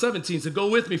verse number 17. So go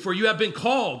with me. For you have been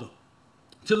called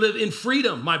to live in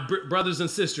freedom, my brothers and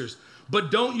sisters.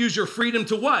 But don't use your freedom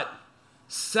to what?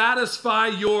 Satisfy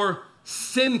your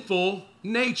sinful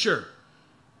nature.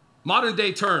 Modern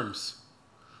day terms.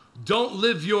 Don't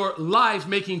live your life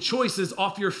making choices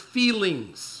off your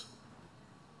feelings,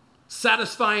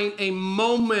 satisfying a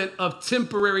moment of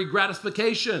temporary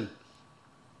gratification.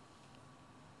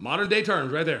 Modern day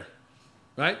terms right there,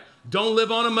 right? Don't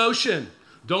live on emotion.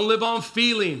 Don't live on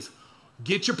feelings.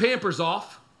 Get your Pampers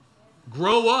off,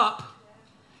 grow up,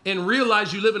 and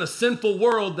realize you live in a sinful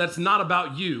world that's not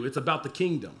about you. It's about the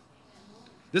kingdom.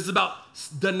 This is about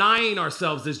denying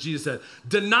ourselves, as Jesus said.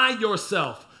 Deny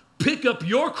yourself. Pick up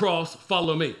your cross.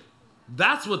 Follow me.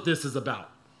 That's what this is about.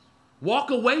 Walk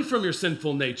away from your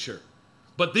sinful nature.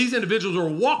 But these individuals are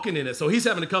walking in it. So he's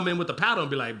having to come in with the paddle and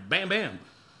be like, bam, bam.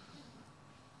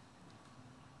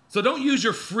 So don't use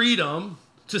your freedom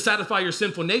to satisfy your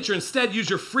sinful nature. Instead, use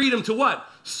your freedom to what?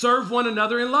 Serve one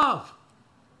another in love.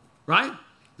 Right?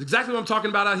 That's exactly what I'm talking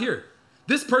about out here.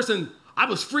 This person, I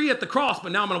was free at the cross,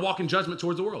 but now I'm going to walk in judgment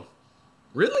towards the world.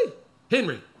 Really?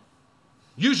 Henry,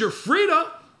 use your freedom.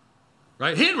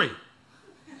 Right? Henry.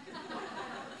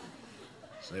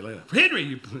 Say it later. Henry, I'm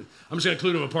just going to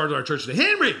include him a part of our church today.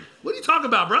 Henry, what are you talking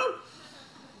about, bro?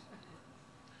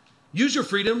 Use your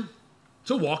freedom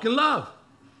to walk in love.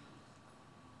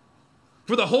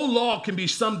 For the whole law can be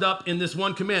summed up in this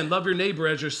one command: love your neighbor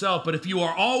as yourself. But if you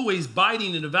are always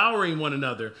biting and devouring one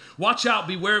another, watch out,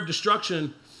 beware of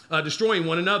destroying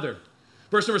one another.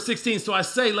 Verse number 16, so I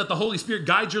say, let the Holy Spirit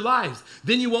guide your lives.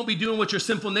 Then you won't be doing what your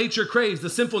sinful nature craves. The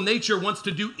sinful nature wants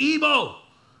to do evil.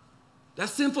 That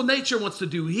sinful nature wants to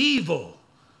do evil.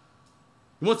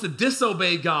 It wants to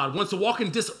disobey God, wants to walk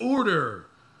in disorder,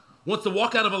 wants to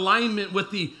walk out of alignment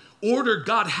with the order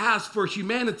God has for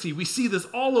humanity. We see this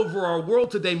all over our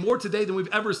world today, more today than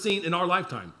we've ever seen in our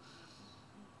lifetime.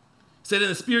 Said,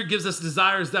 and the Spirit gives us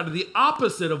desires that are the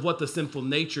opposite of what the sinful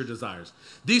nature desires.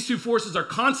 These two forces are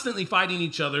constantly fighting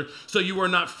each other, so you are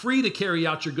not free to carry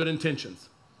out your good intentions.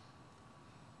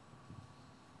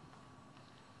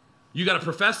 You got a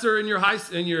professor in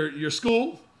your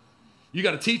school. You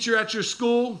got a teacher at your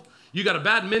school. You got a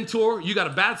bad mentor. You got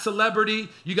a bad celebrity.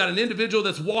 You got an individual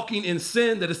that's walking in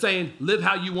sin that is saying, live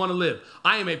how you want to live.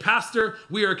 I am a pastor.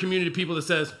 We are a community of people that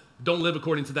says, don't live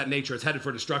according to that nature. It's headed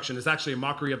for destruction. It's actually a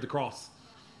mockery of the cross.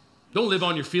 Don't live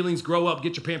on your feelings. Grow up.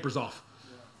 Get your Pampers off.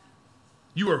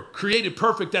 You were created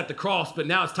perfect at the cross, but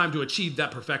now it's time to achieve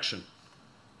that perfection.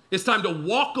 It's time to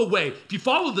walk away. If you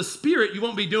follow the Spirit, you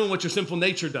won't be doing what your sinful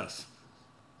nature does.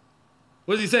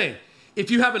 What is he saying? If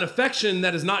you have an affection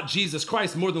that is not Jesus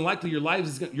Christ, more than likely your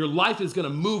life is going to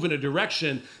move in a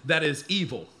direction that is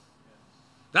evil.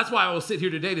 That's why I will sit here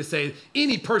today to say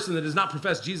any person that does not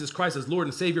profess Jesus Christ as Lord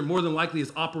and Savior more than likely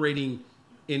is operating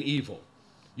in evil.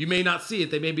 You may not see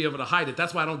it. They may be able to hide it.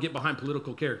 That's why I don't get behind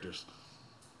political characters.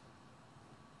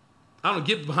 I don't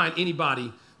get behind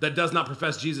anybody that does not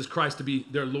profess Jesus Christ to be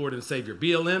their Lord and Savior.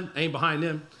 BLM, ain't behind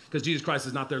them because Jesus Christ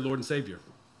is not their Lord and Savior.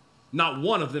 Not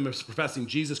one of them is professing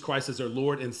Jesus Christ as their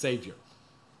Lord and Savior.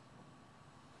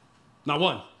 Not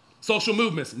one. Social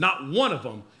movements, not one of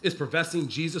them is professing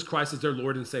Jesus Christ as their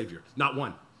Lord and Savior. Not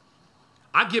one.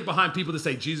 I get behind people that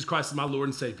say Jesus Christ is my Lord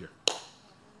and Savior.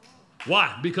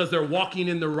 Why? Because they're walking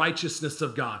in the righteousness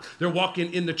of God. They're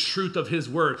walking in the truth of His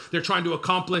Word. They're trying to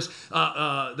accomplish.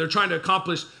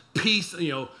 Peace.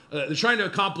 They're trying to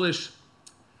accomplish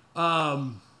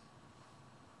love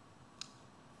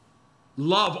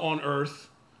on earth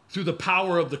through the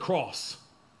power of the cross,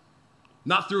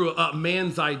 not through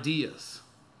man's ideas.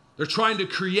 They're trying to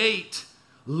create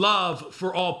love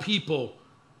for all people,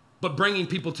 but bringing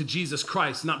people to Jesus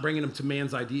Christ, not bringing them to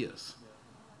man's ideas.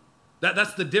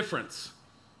 That's the difference.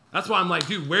 That's why I'm like,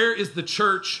 dude, where is the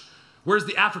church? Where's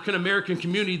the African-American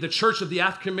community, the church of the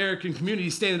African-American community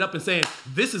standing up and saying,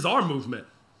 this is our movement.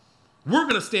 We're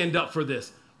going to stand up for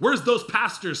this. Where's those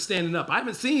pastors standing up? I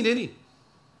haven't seen any.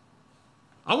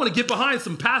 I want to get behind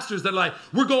some pastors that are like,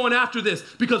 we're going after this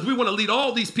because we want to lead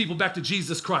all these people back to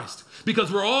Jesus Christ.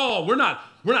 Because we're not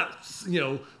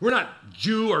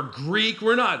Jew or Greek.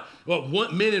 We're not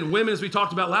men and women, as we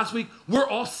talked about last week. We're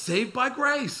all saved by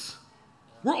grace.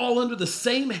 We're all under the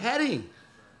same heading.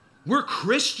 We're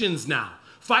Christians now,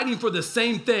 fighting for the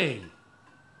same thing.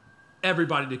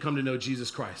 Everybody to come to know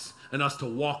Jesus Christ and us to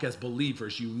walk as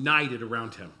believers, united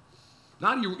around Him.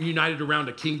 Not united around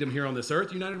a kingdom here on this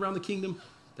earth, united around the kingdom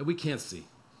that we can't see.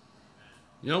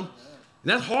 And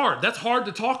that's hard. That's hard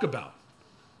to talk about.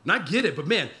 And I get it, but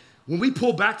man, when we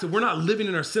pull back to, we're not living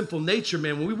in our sinful nature,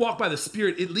 man. When we walk by the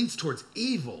Spirit, it leads towards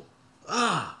evil.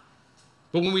 But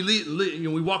when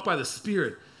we walk by the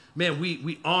Spirit, man,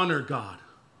 we honor God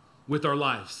with our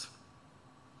lives.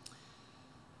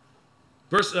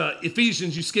 Verse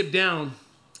Ephesians, you skip down.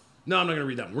 No, I'm not going to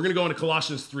read that one. We're going to go into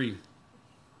Colossians 3.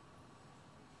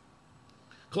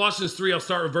 Colossians 3, I'll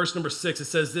start with verse number 6. It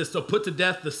says this, so put to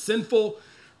death the sinful,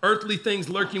 earthly things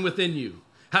lurking within you.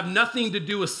 Have nothing to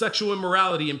do with sexual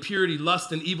immorality, impurity,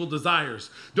 lust, and evil desires.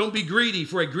 Don't be greedy,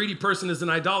 for a greedy person is an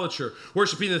idolater,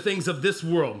 worshiping the things of this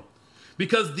world.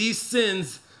 Because of these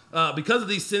sins,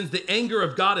 the anger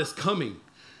of God is coming.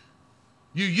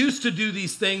 You used to do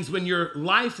these things when your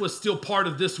life was still part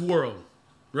of this world,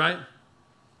 right?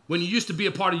 when you used to be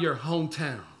a part of your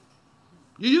hometown.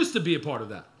 You used to be a part of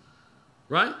that,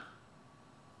 right?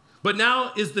 But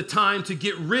now is the time to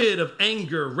get rid of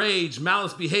anger, rage,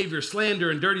 malice behavior, slander,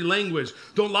 and dirty language.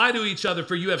 Don't lie to each other,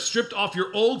 for you have stripped off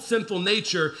your old sinful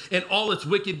nature and all its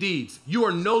wicked deeds. You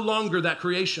are no longer that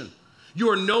creation. You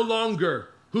are no longer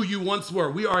who you once were.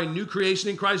 We are a new creation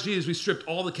in Christ Jesus. We stripped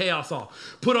all the chaos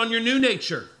off. Put on your new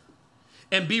nature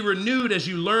and be renewed as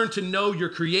you learn to know your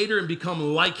Creator and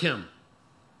become like Him.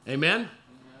 Amen?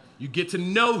 You get to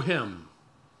know Him.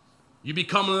 You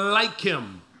become like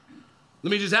Him. Let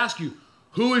me just ask you,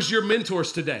 who is your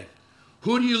mentors today?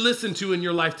 Who do you listen to in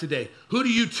your life today? Who do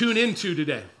you tune into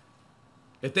today?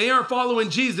 If they aren't following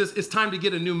Jesus, it's time to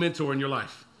get a new mentor in your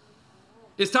life.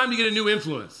 It's time to get a new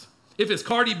influence. If it's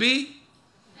Cardi B,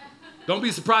 don't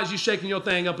be surprised you shaking your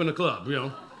thing up in the club, you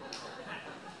know.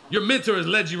 Your mentor has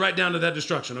led you right down to that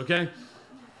destruction, okay?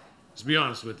 Let's be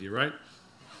honest with you, right?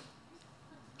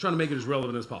 I'm trying to make it as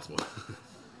relevant as possible.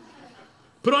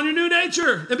 Put on your new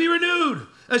nature and be renewed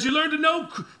as you learn to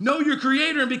know your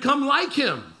Creator and become like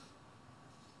Him.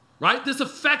 Right? This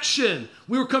affection.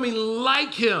 We were coming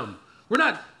like Him. We're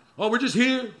not, we're just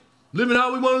here living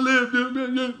how we want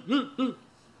to live.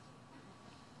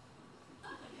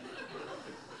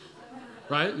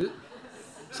 Right?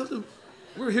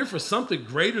 We're here for something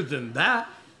greater than that.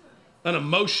 An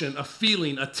emotion, a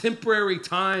feeling, a temporary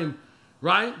time.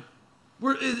 Right?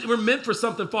 We're meant for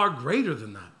something far greater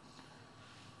than that.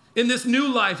 In this new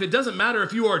life, it doesn't matter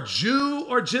if you are Jew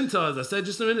or Gentile, as I said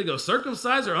just a minute ago,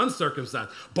 circumcised or uncircumcised,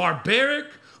 barbaric,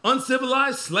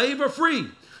 uncivilized, slave or free.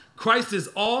 Christ is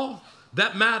all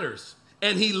that matters,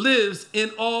 and He lives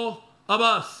in all of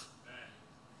us.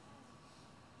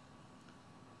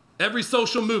 Every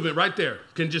social movement right there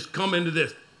can just come into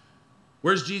this.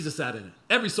 Where's Jesus at in it?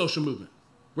 Every social movement.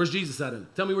 Where's Jesus at in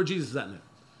it? Tell me where Jesus is at in it.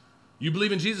 You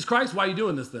believe in Jesus Christ? Why are you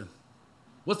doing this then?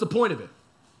 What's the point of it?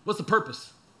 What's the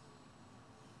purpose?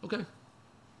 Okay.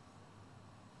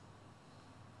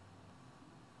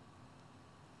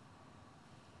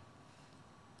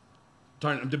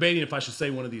 I'm debating if I should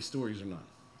say one of these stories or not.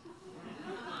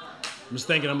 I'm just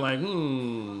thinking, I'm like,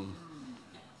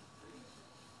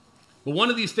 But one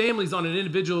of these families on an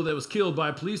individual that was killed by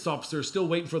a police officer is still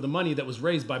waiting for the money that was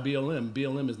raised by BLM.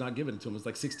 BLM is not giving it to them. It's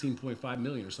like $16.5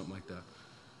 million or something like that.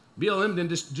 BLM didn't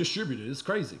distribute it. It's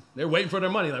crazy. They're waiting for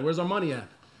their money. Like, where's our money at?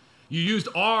 You used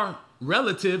our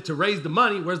relative to raise the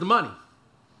money. Where's the money?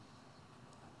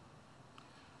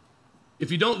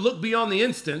 If you don't look beyond the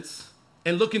instance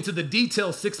and look into the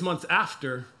details 6 months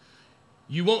after,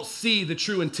 you won't see the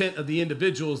true intent of the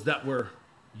individuals that were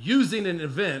using an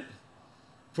event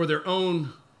for their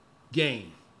own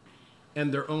gain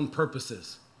and their own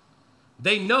purposes.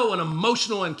 They know an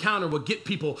emotional encounter will get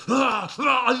people, but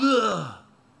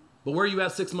where are you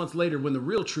at 6 months later when the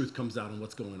real truth comes out on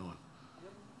what's going on?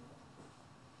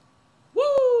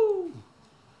 Woo!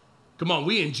 Come on,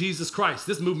 we in Jesus Christ.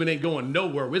 This movement ain't going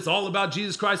nowhere. It's all about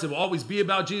Jesus Christ. It will always be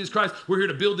about Jesus Christ. We're here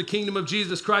to build the kingdom of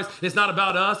Jesus Christ. It's not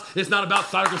about us. It's not about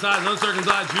circumcised,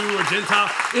 uncircumcised, Jew, or Gentile.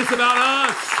 It's about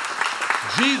us.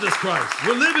 Jesus Christ.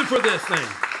 We're living for this thing.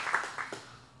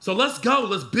 So let's go.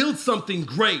 Let's build something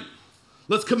great.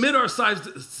 Let's commit ourselves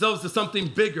to something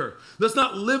bigger. Let's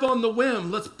not live on the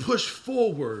whim. Let's push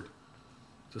forward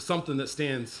to something that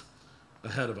stands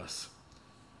ahead of us.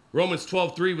 Romans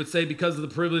 12:3 would say, because of the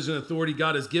privilege and authority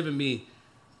God has given me,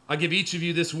 I give each of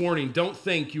you this warning. Don't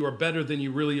think you are better than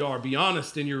you really are. Be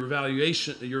honest in your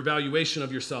evaluation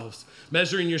of yourselves,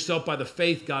 measuring yourself by the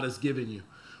faith God has given you.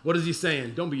 What is he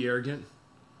saying? Don't be arrogant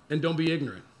and don't be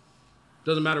ignorant.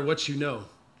 Doesn't matter what you know.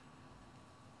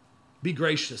 Be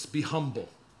gracious, be humble,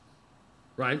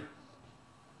 right?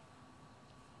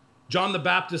 John the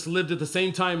Baptist lived at the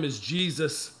same time as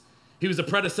Jesus. He was a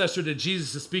predecessor to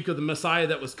Jesus to speak of the Messiah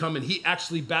that was coming. He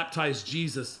actually baptized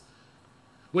Jesus.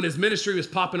 When his ministry was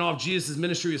popping off, Jesus'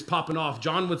 ministry was popping off,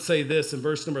 John would say this in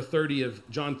verse number 30 of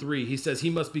John 3. He says, he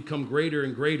must become greater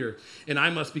and greater, and I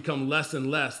must become less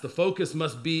and less. The focus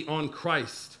must be on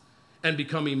Christ and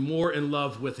becoming more in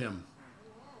love with him.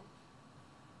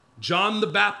 John the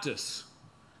Baptist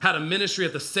had a ministry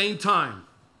at the same time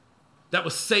that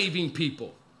was saving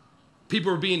people.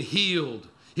 People were being healed.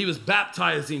 He was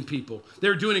baptizing people. They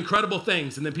were doing incredible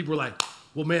things. And then people were like,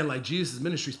 well, man, like Jesus'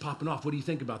 ministry's popping off. What do you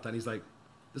think about that? And he's like,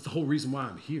 that's the whole reason why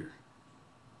I'm here.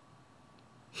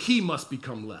 He must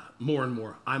become more and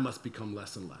more. I must become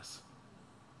less and less.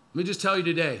 Let me just tell you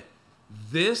today,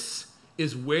 this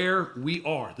is where we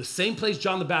are. The same place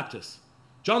John the Baptist.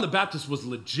 John the Baptist was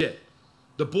legit.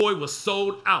 The boy was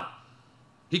sold out.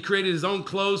 He created his own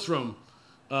clothes from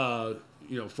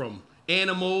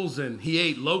animals, and he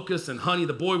ate locusts and honey.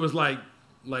 The boy was like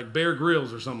like Bear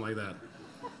Grylls or something like that.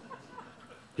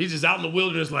 He's just out in the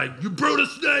wilderness like, you brood of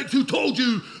snakes, who told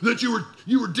you that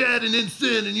you were dead and in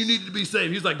sin and you needed to be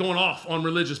saved? He's like going off on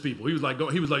religious people. He was like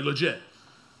legit.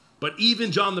 But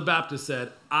even John the Baptist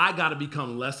said, I got to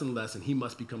become less and less and he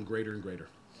must become greater and greater.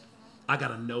 I got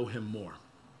to know him more.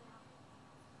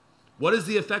 What is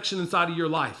the affection inside of your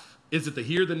life? Is it the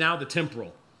here, the now, the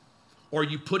temporal? Or are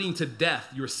you putting to death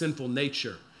your sinful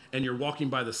nature and you're walking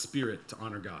by the Spirit to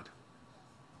honor God?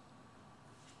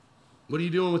 What are you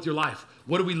doing with your life?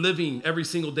 What are we living every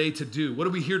single day to do? What are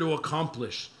we here to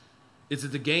accomplish? Is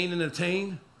it to gain and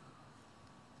attain,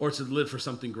 or to live for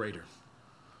something greater?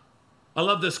 I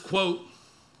love this quote. You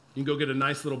can go get a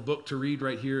nice little book to read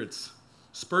right here. It's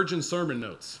Spurgeon Sermon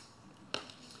Notes.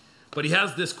 But he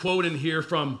has this quote in here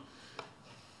from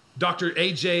Dr.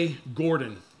 A.J.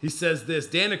 Gordon. He says this: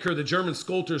 Dannecker, the German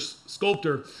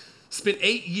sculptor, spent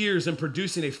 8 years in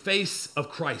producing a face of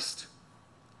Christ,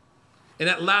 and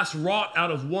at last wrought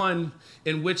out of one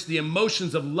in which the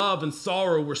emotions of love and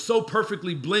sorrow were so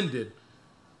perfectly blended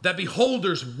that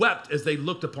beholders wept as they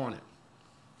looked upon it.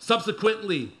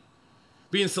 Subsequently,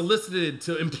 being solicited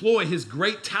to employ his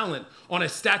great talent on a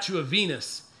statue of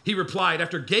Venus, he replied,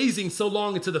 after gazing so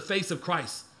long into the face of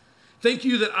Christ, thank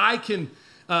you that I can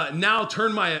now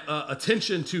turn my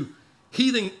attention to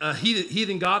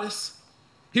heathen goddess.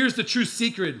 Here's the true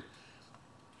secret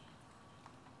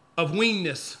of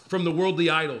weanness from the worldly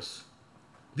idols: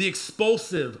 the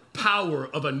expulsive power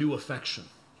of a new affection.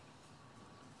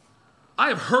 I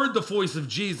have heard the voice of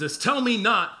Jesus, tell me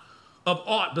not of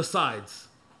aught besides.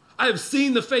 I have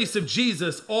seen the face of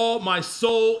Jesus, all my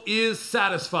soul is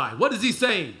satisfied. What is he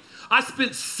saying? I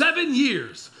spent 7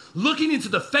 years looking into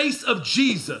the face of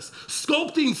Jesus,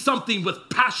 sculpting something with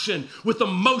passion, with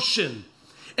emotion.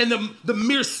 And the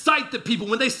mere sight that people,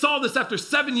 when they saw this after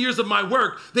 7 years of my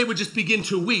work, they would just begin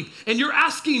to weep. And you're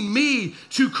asking me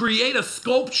to create a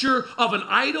sculpture of an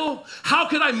idol? How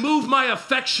could I move my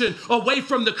affection away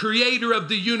from the creator of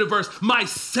the universe, my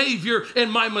Savior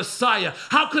and my Messiah?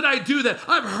 How could I do that?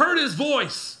 I've heard his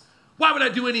voice. Why would I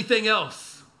do anything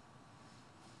else?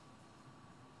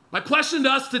 My question to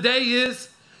us today is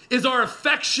our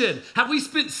affection. Have we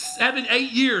spent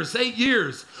 8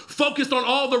 years focused on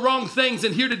all the wrong things,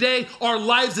 and here today our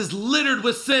lives is littered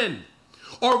with sin?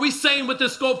 Or are we saying what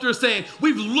this sculptor is saying?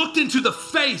 We've looked into the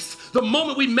face. The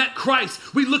moment we met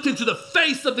Christ, we looked into the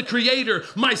face of the Creator,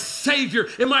 my Savior,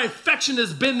 and my affection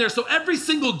has been there. So every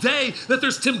single day that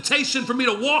there's temptation for me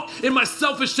to walk in my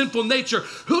selfish, sinful nature,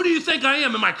 who do you think I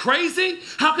am? Am I crazy?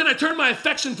 How can I turn my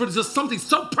affection for just something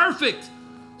so perfect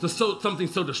to something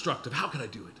so destructive? How can I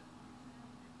do it?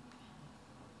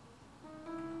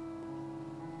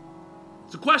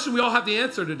 It's a question we all have the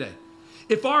answer today.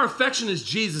 If our affection is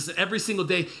Jesus and every single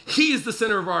day he is the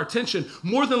center of our attention,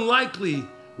 more than likely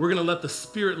we're going to let the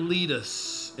Spirit lead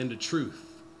us into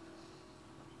truth,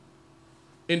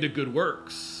 into good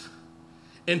works,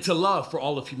 into love for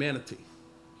all of humanity.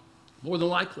 More than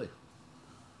likely.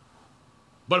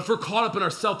 But if we're caught up in our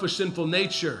selfish, sinful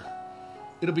nature,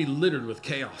 it'll be littered with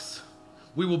chaos.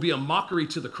 We will be a mockery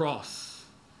to the cross,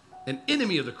 an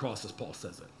enemy of the cross, as Paul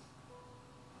says it.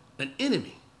 An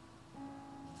enemy.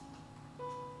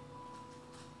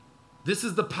 This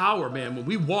is the power, man, when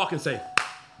we walk and say,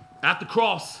 at the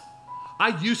cross,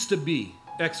 I used to be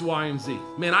X, Y, and Z.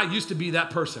 Man, I used to be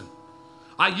that person.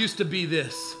 I used to be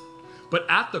this. But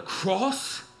at the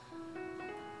cross,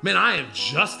 man, I am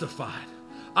justified.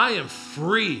 I am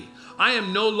free. I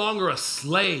am no longer a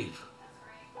slave.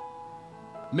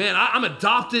 Man, I'm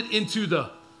adopted into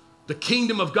the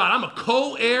kingdom of God. I'm a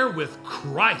co-heir with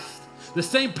Christ. The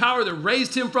same power that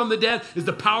raised him from the dead is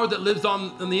the power that lives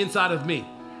on the inside of me,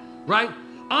 right?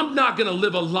 I'm not going to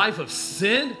live a life of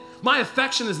sin. My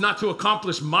affection is not to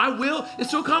accomplish my will,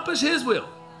 it's to accomplish his will.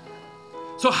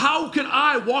 So how can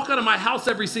I walk out of my house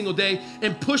every single day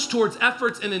and push towards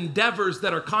efforts and endeavors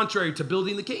that are contrary to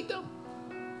building the kingdom?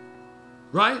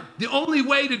 Right? The only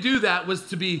way to do that was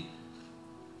to be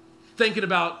thinking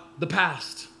about the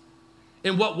past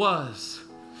and what was,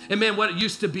 and man, what it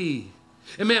used to be.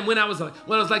 And man, when I was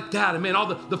like that, and man, all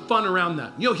the fun around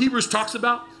that. You know, Hebrews talks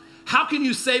about, how can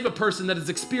you save a person that has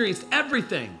experienced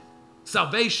everything?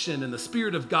 Salvation and the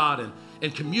Spirit of God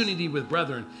and community with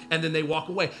brethren, and then they walk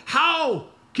away. How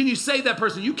can you save that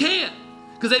person? You can't,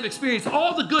 because they've experienced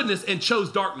all the goodness and chose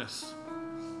darkness,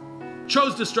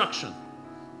 chose destruction.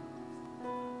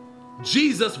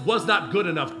 Jesus was not good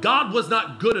enough. God was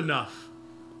not good enough,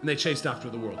 and they chased after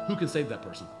the world. Who can save that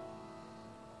person?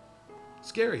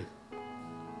 Scary.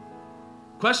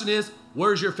 Question is,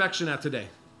 where's your affection at today?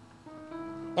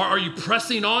 Or are you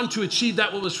pressing on to achieve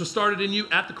that what was started in you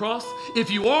at the cross? If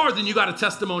you are, then you got a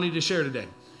testimony to share today.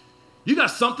 You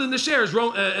got something to share,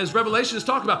 as Revelation is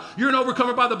talking about. You're an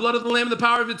overcomer by the blood of the Lamb and the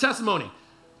power of the testimony.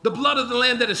 The blood of the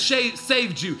Lamb that has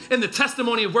saved you, and the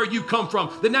testimony of where you come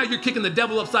from, that now you're kicking the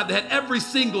devil upside the head every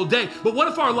single day. But what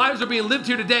if our lives are being lived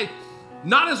here today,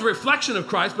 not as a reflection of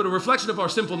Christ, but a reflection of our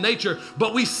sinful nature,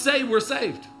 but we say we're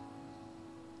saved?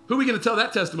 Who are we going to tell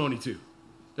that testimony to?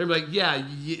 They're like, yeah,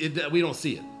 we don't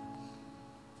see it.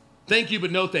 Thank you,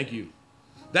 but no thank you.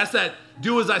 That's that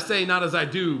do as I say, not as I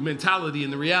do mentality,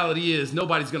 and the reality is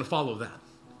nobody's going to follow that.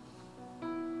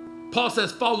 Paul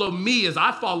says, follow me as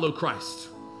I follow Christ.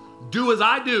 Do as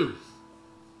I do,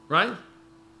 right?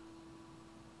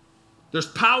 There's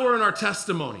power in our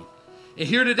testimony. And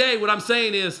here today, what I'm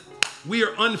saying is we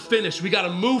are unfinished. We got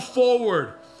to move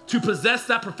forward to possess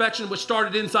that perfection which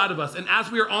started inside of us. And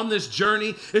as we are on this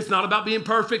journey, it's not about being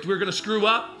perfect. We're going to screw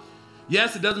up.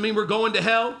 Yes, it doesn't mean we're going to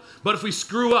hell, but if we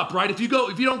screw up, right? If you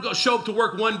don't show up to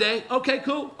work one day, okay,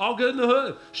 cool, all good in the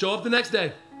hood. Show up the next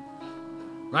day,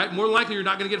 right? More than likely, you're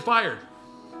not going to get fired.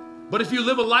 But if you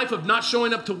live a life of not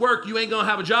showing up to work, you ain't going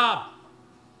to have a job.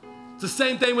 It's the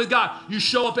same thing with God. You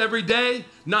show up every day,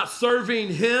 not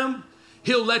serving him,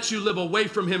 he'll let you live away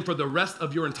from him for the rest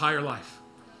of your entire life.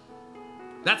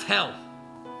 That's hell.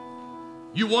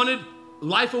 You wanted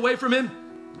life away from him?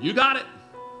 You got it.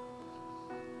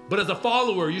 But as a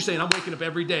follower, you're saying, I'm waking up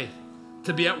every day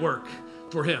to be at work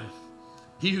for him.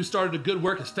 He who started a good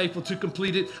work is faithful to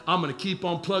complete it. I'm going to keep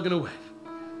on plugging away.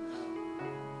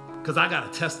 Because I got a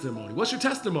testimony. What's your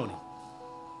testimony?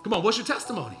 Come on, what's your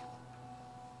testimony?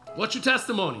 What's your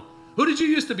testimony? Who did you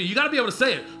used to be? You got to be able to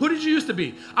say it. Who did you used to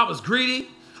be? I was greedy.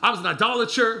 I was an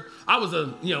idolater. I was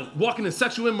walking in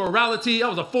sexual immorality. I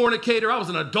was a fornicator. I was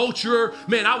an adulterer.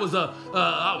 Man, I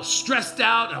was stressed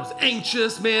out. I was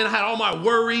anxious. Man, I had all my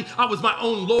worry. I was my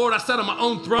own Lord. I sat on my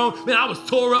own throne. Man, I was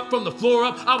tore up from the floor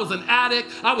up. I was an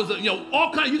addict. I was,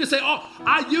 all kinds. You can say, oh,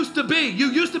 I used to be. You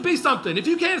used to be something. If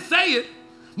you can't say it,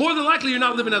 more than likely you're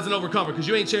not living as an overcomer because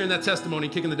you ain't sharing that testimony,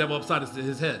 kicking the devil upside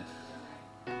his head.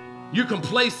 You're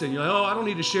complacent. You're like, oh, I don't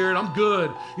need to share it. I'm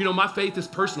good. My faith is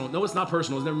personal. No, it's not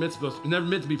personal. It's never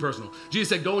meant to be personal. Jesus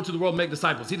said, go into the world and make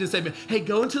disciples. He didn't say, hey,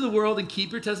 go into the world and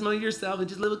keep your testimony to yourself and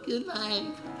just live a good life.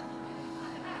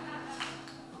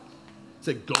 He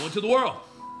said, go into the world.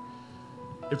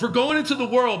 If we're going into the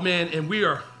world, man, and we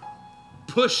are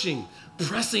pressing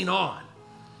on,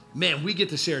 man, we get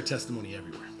to share testimony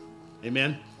everywhere.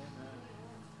 Amen?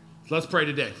 So let's pray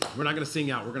today. We're not going to sing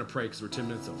out. We're going to pray because we're 10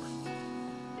 minutes over.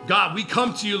 God, we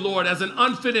come to you, Lord, as an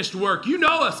unfinished work. You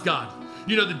know us, God.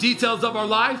 You know the details of our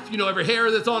life. You know every hair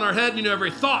that's on our head. You know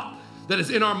every thought that is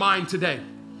in our mind today.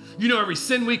 You know every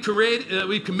sin we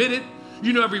committed.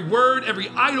 You know every word, every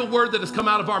idle word that has come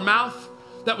out of our mouth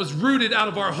that was rooted out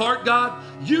of our heart, God.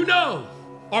 You know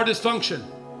our dysfunction,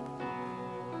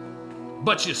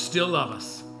 but you still love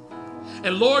us.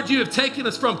 And Lord, you have taken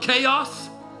us from chaos,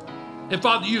 and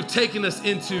Father, you have taken us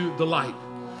into the light.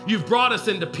 You've brought us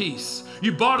into peace.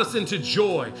 You brought us into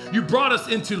joy. You brought us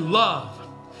into love.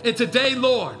 And today,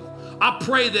 Lord, I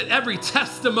pray that every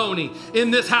testimony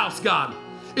in this house, God,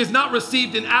 is not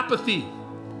received in apathy.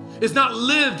 Is not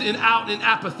lived out in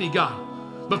apathy,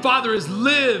 God. But Father, is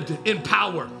lived in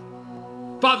power.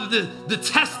 Father, the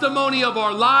testimony of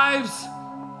our lives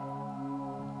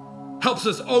helps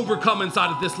us overcome inside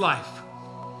of this life.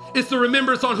 It's the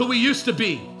remembrance on who we used to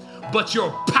be, but your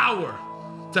power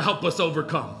to help us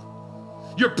overcome.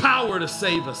 Your power to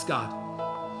save us,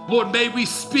 God. Lord, may we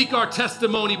speak our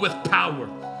testimony with power.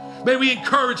 May we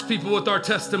encourage people with our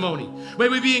testimony. May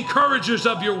we be encouragers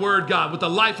of your word, God, with the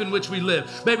life in which we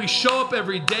live. May we show up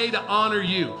every day to honor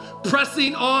you,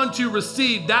 pressing on to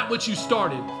receive that which you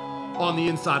started on the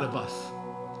inside of us.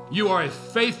 You are a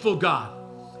faithful God,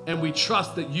 and we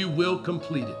trust that you will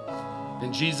complete it.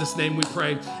 In Jesus' name we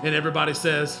pray, and everybody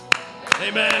says,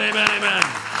 amen, amen,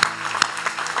 amen.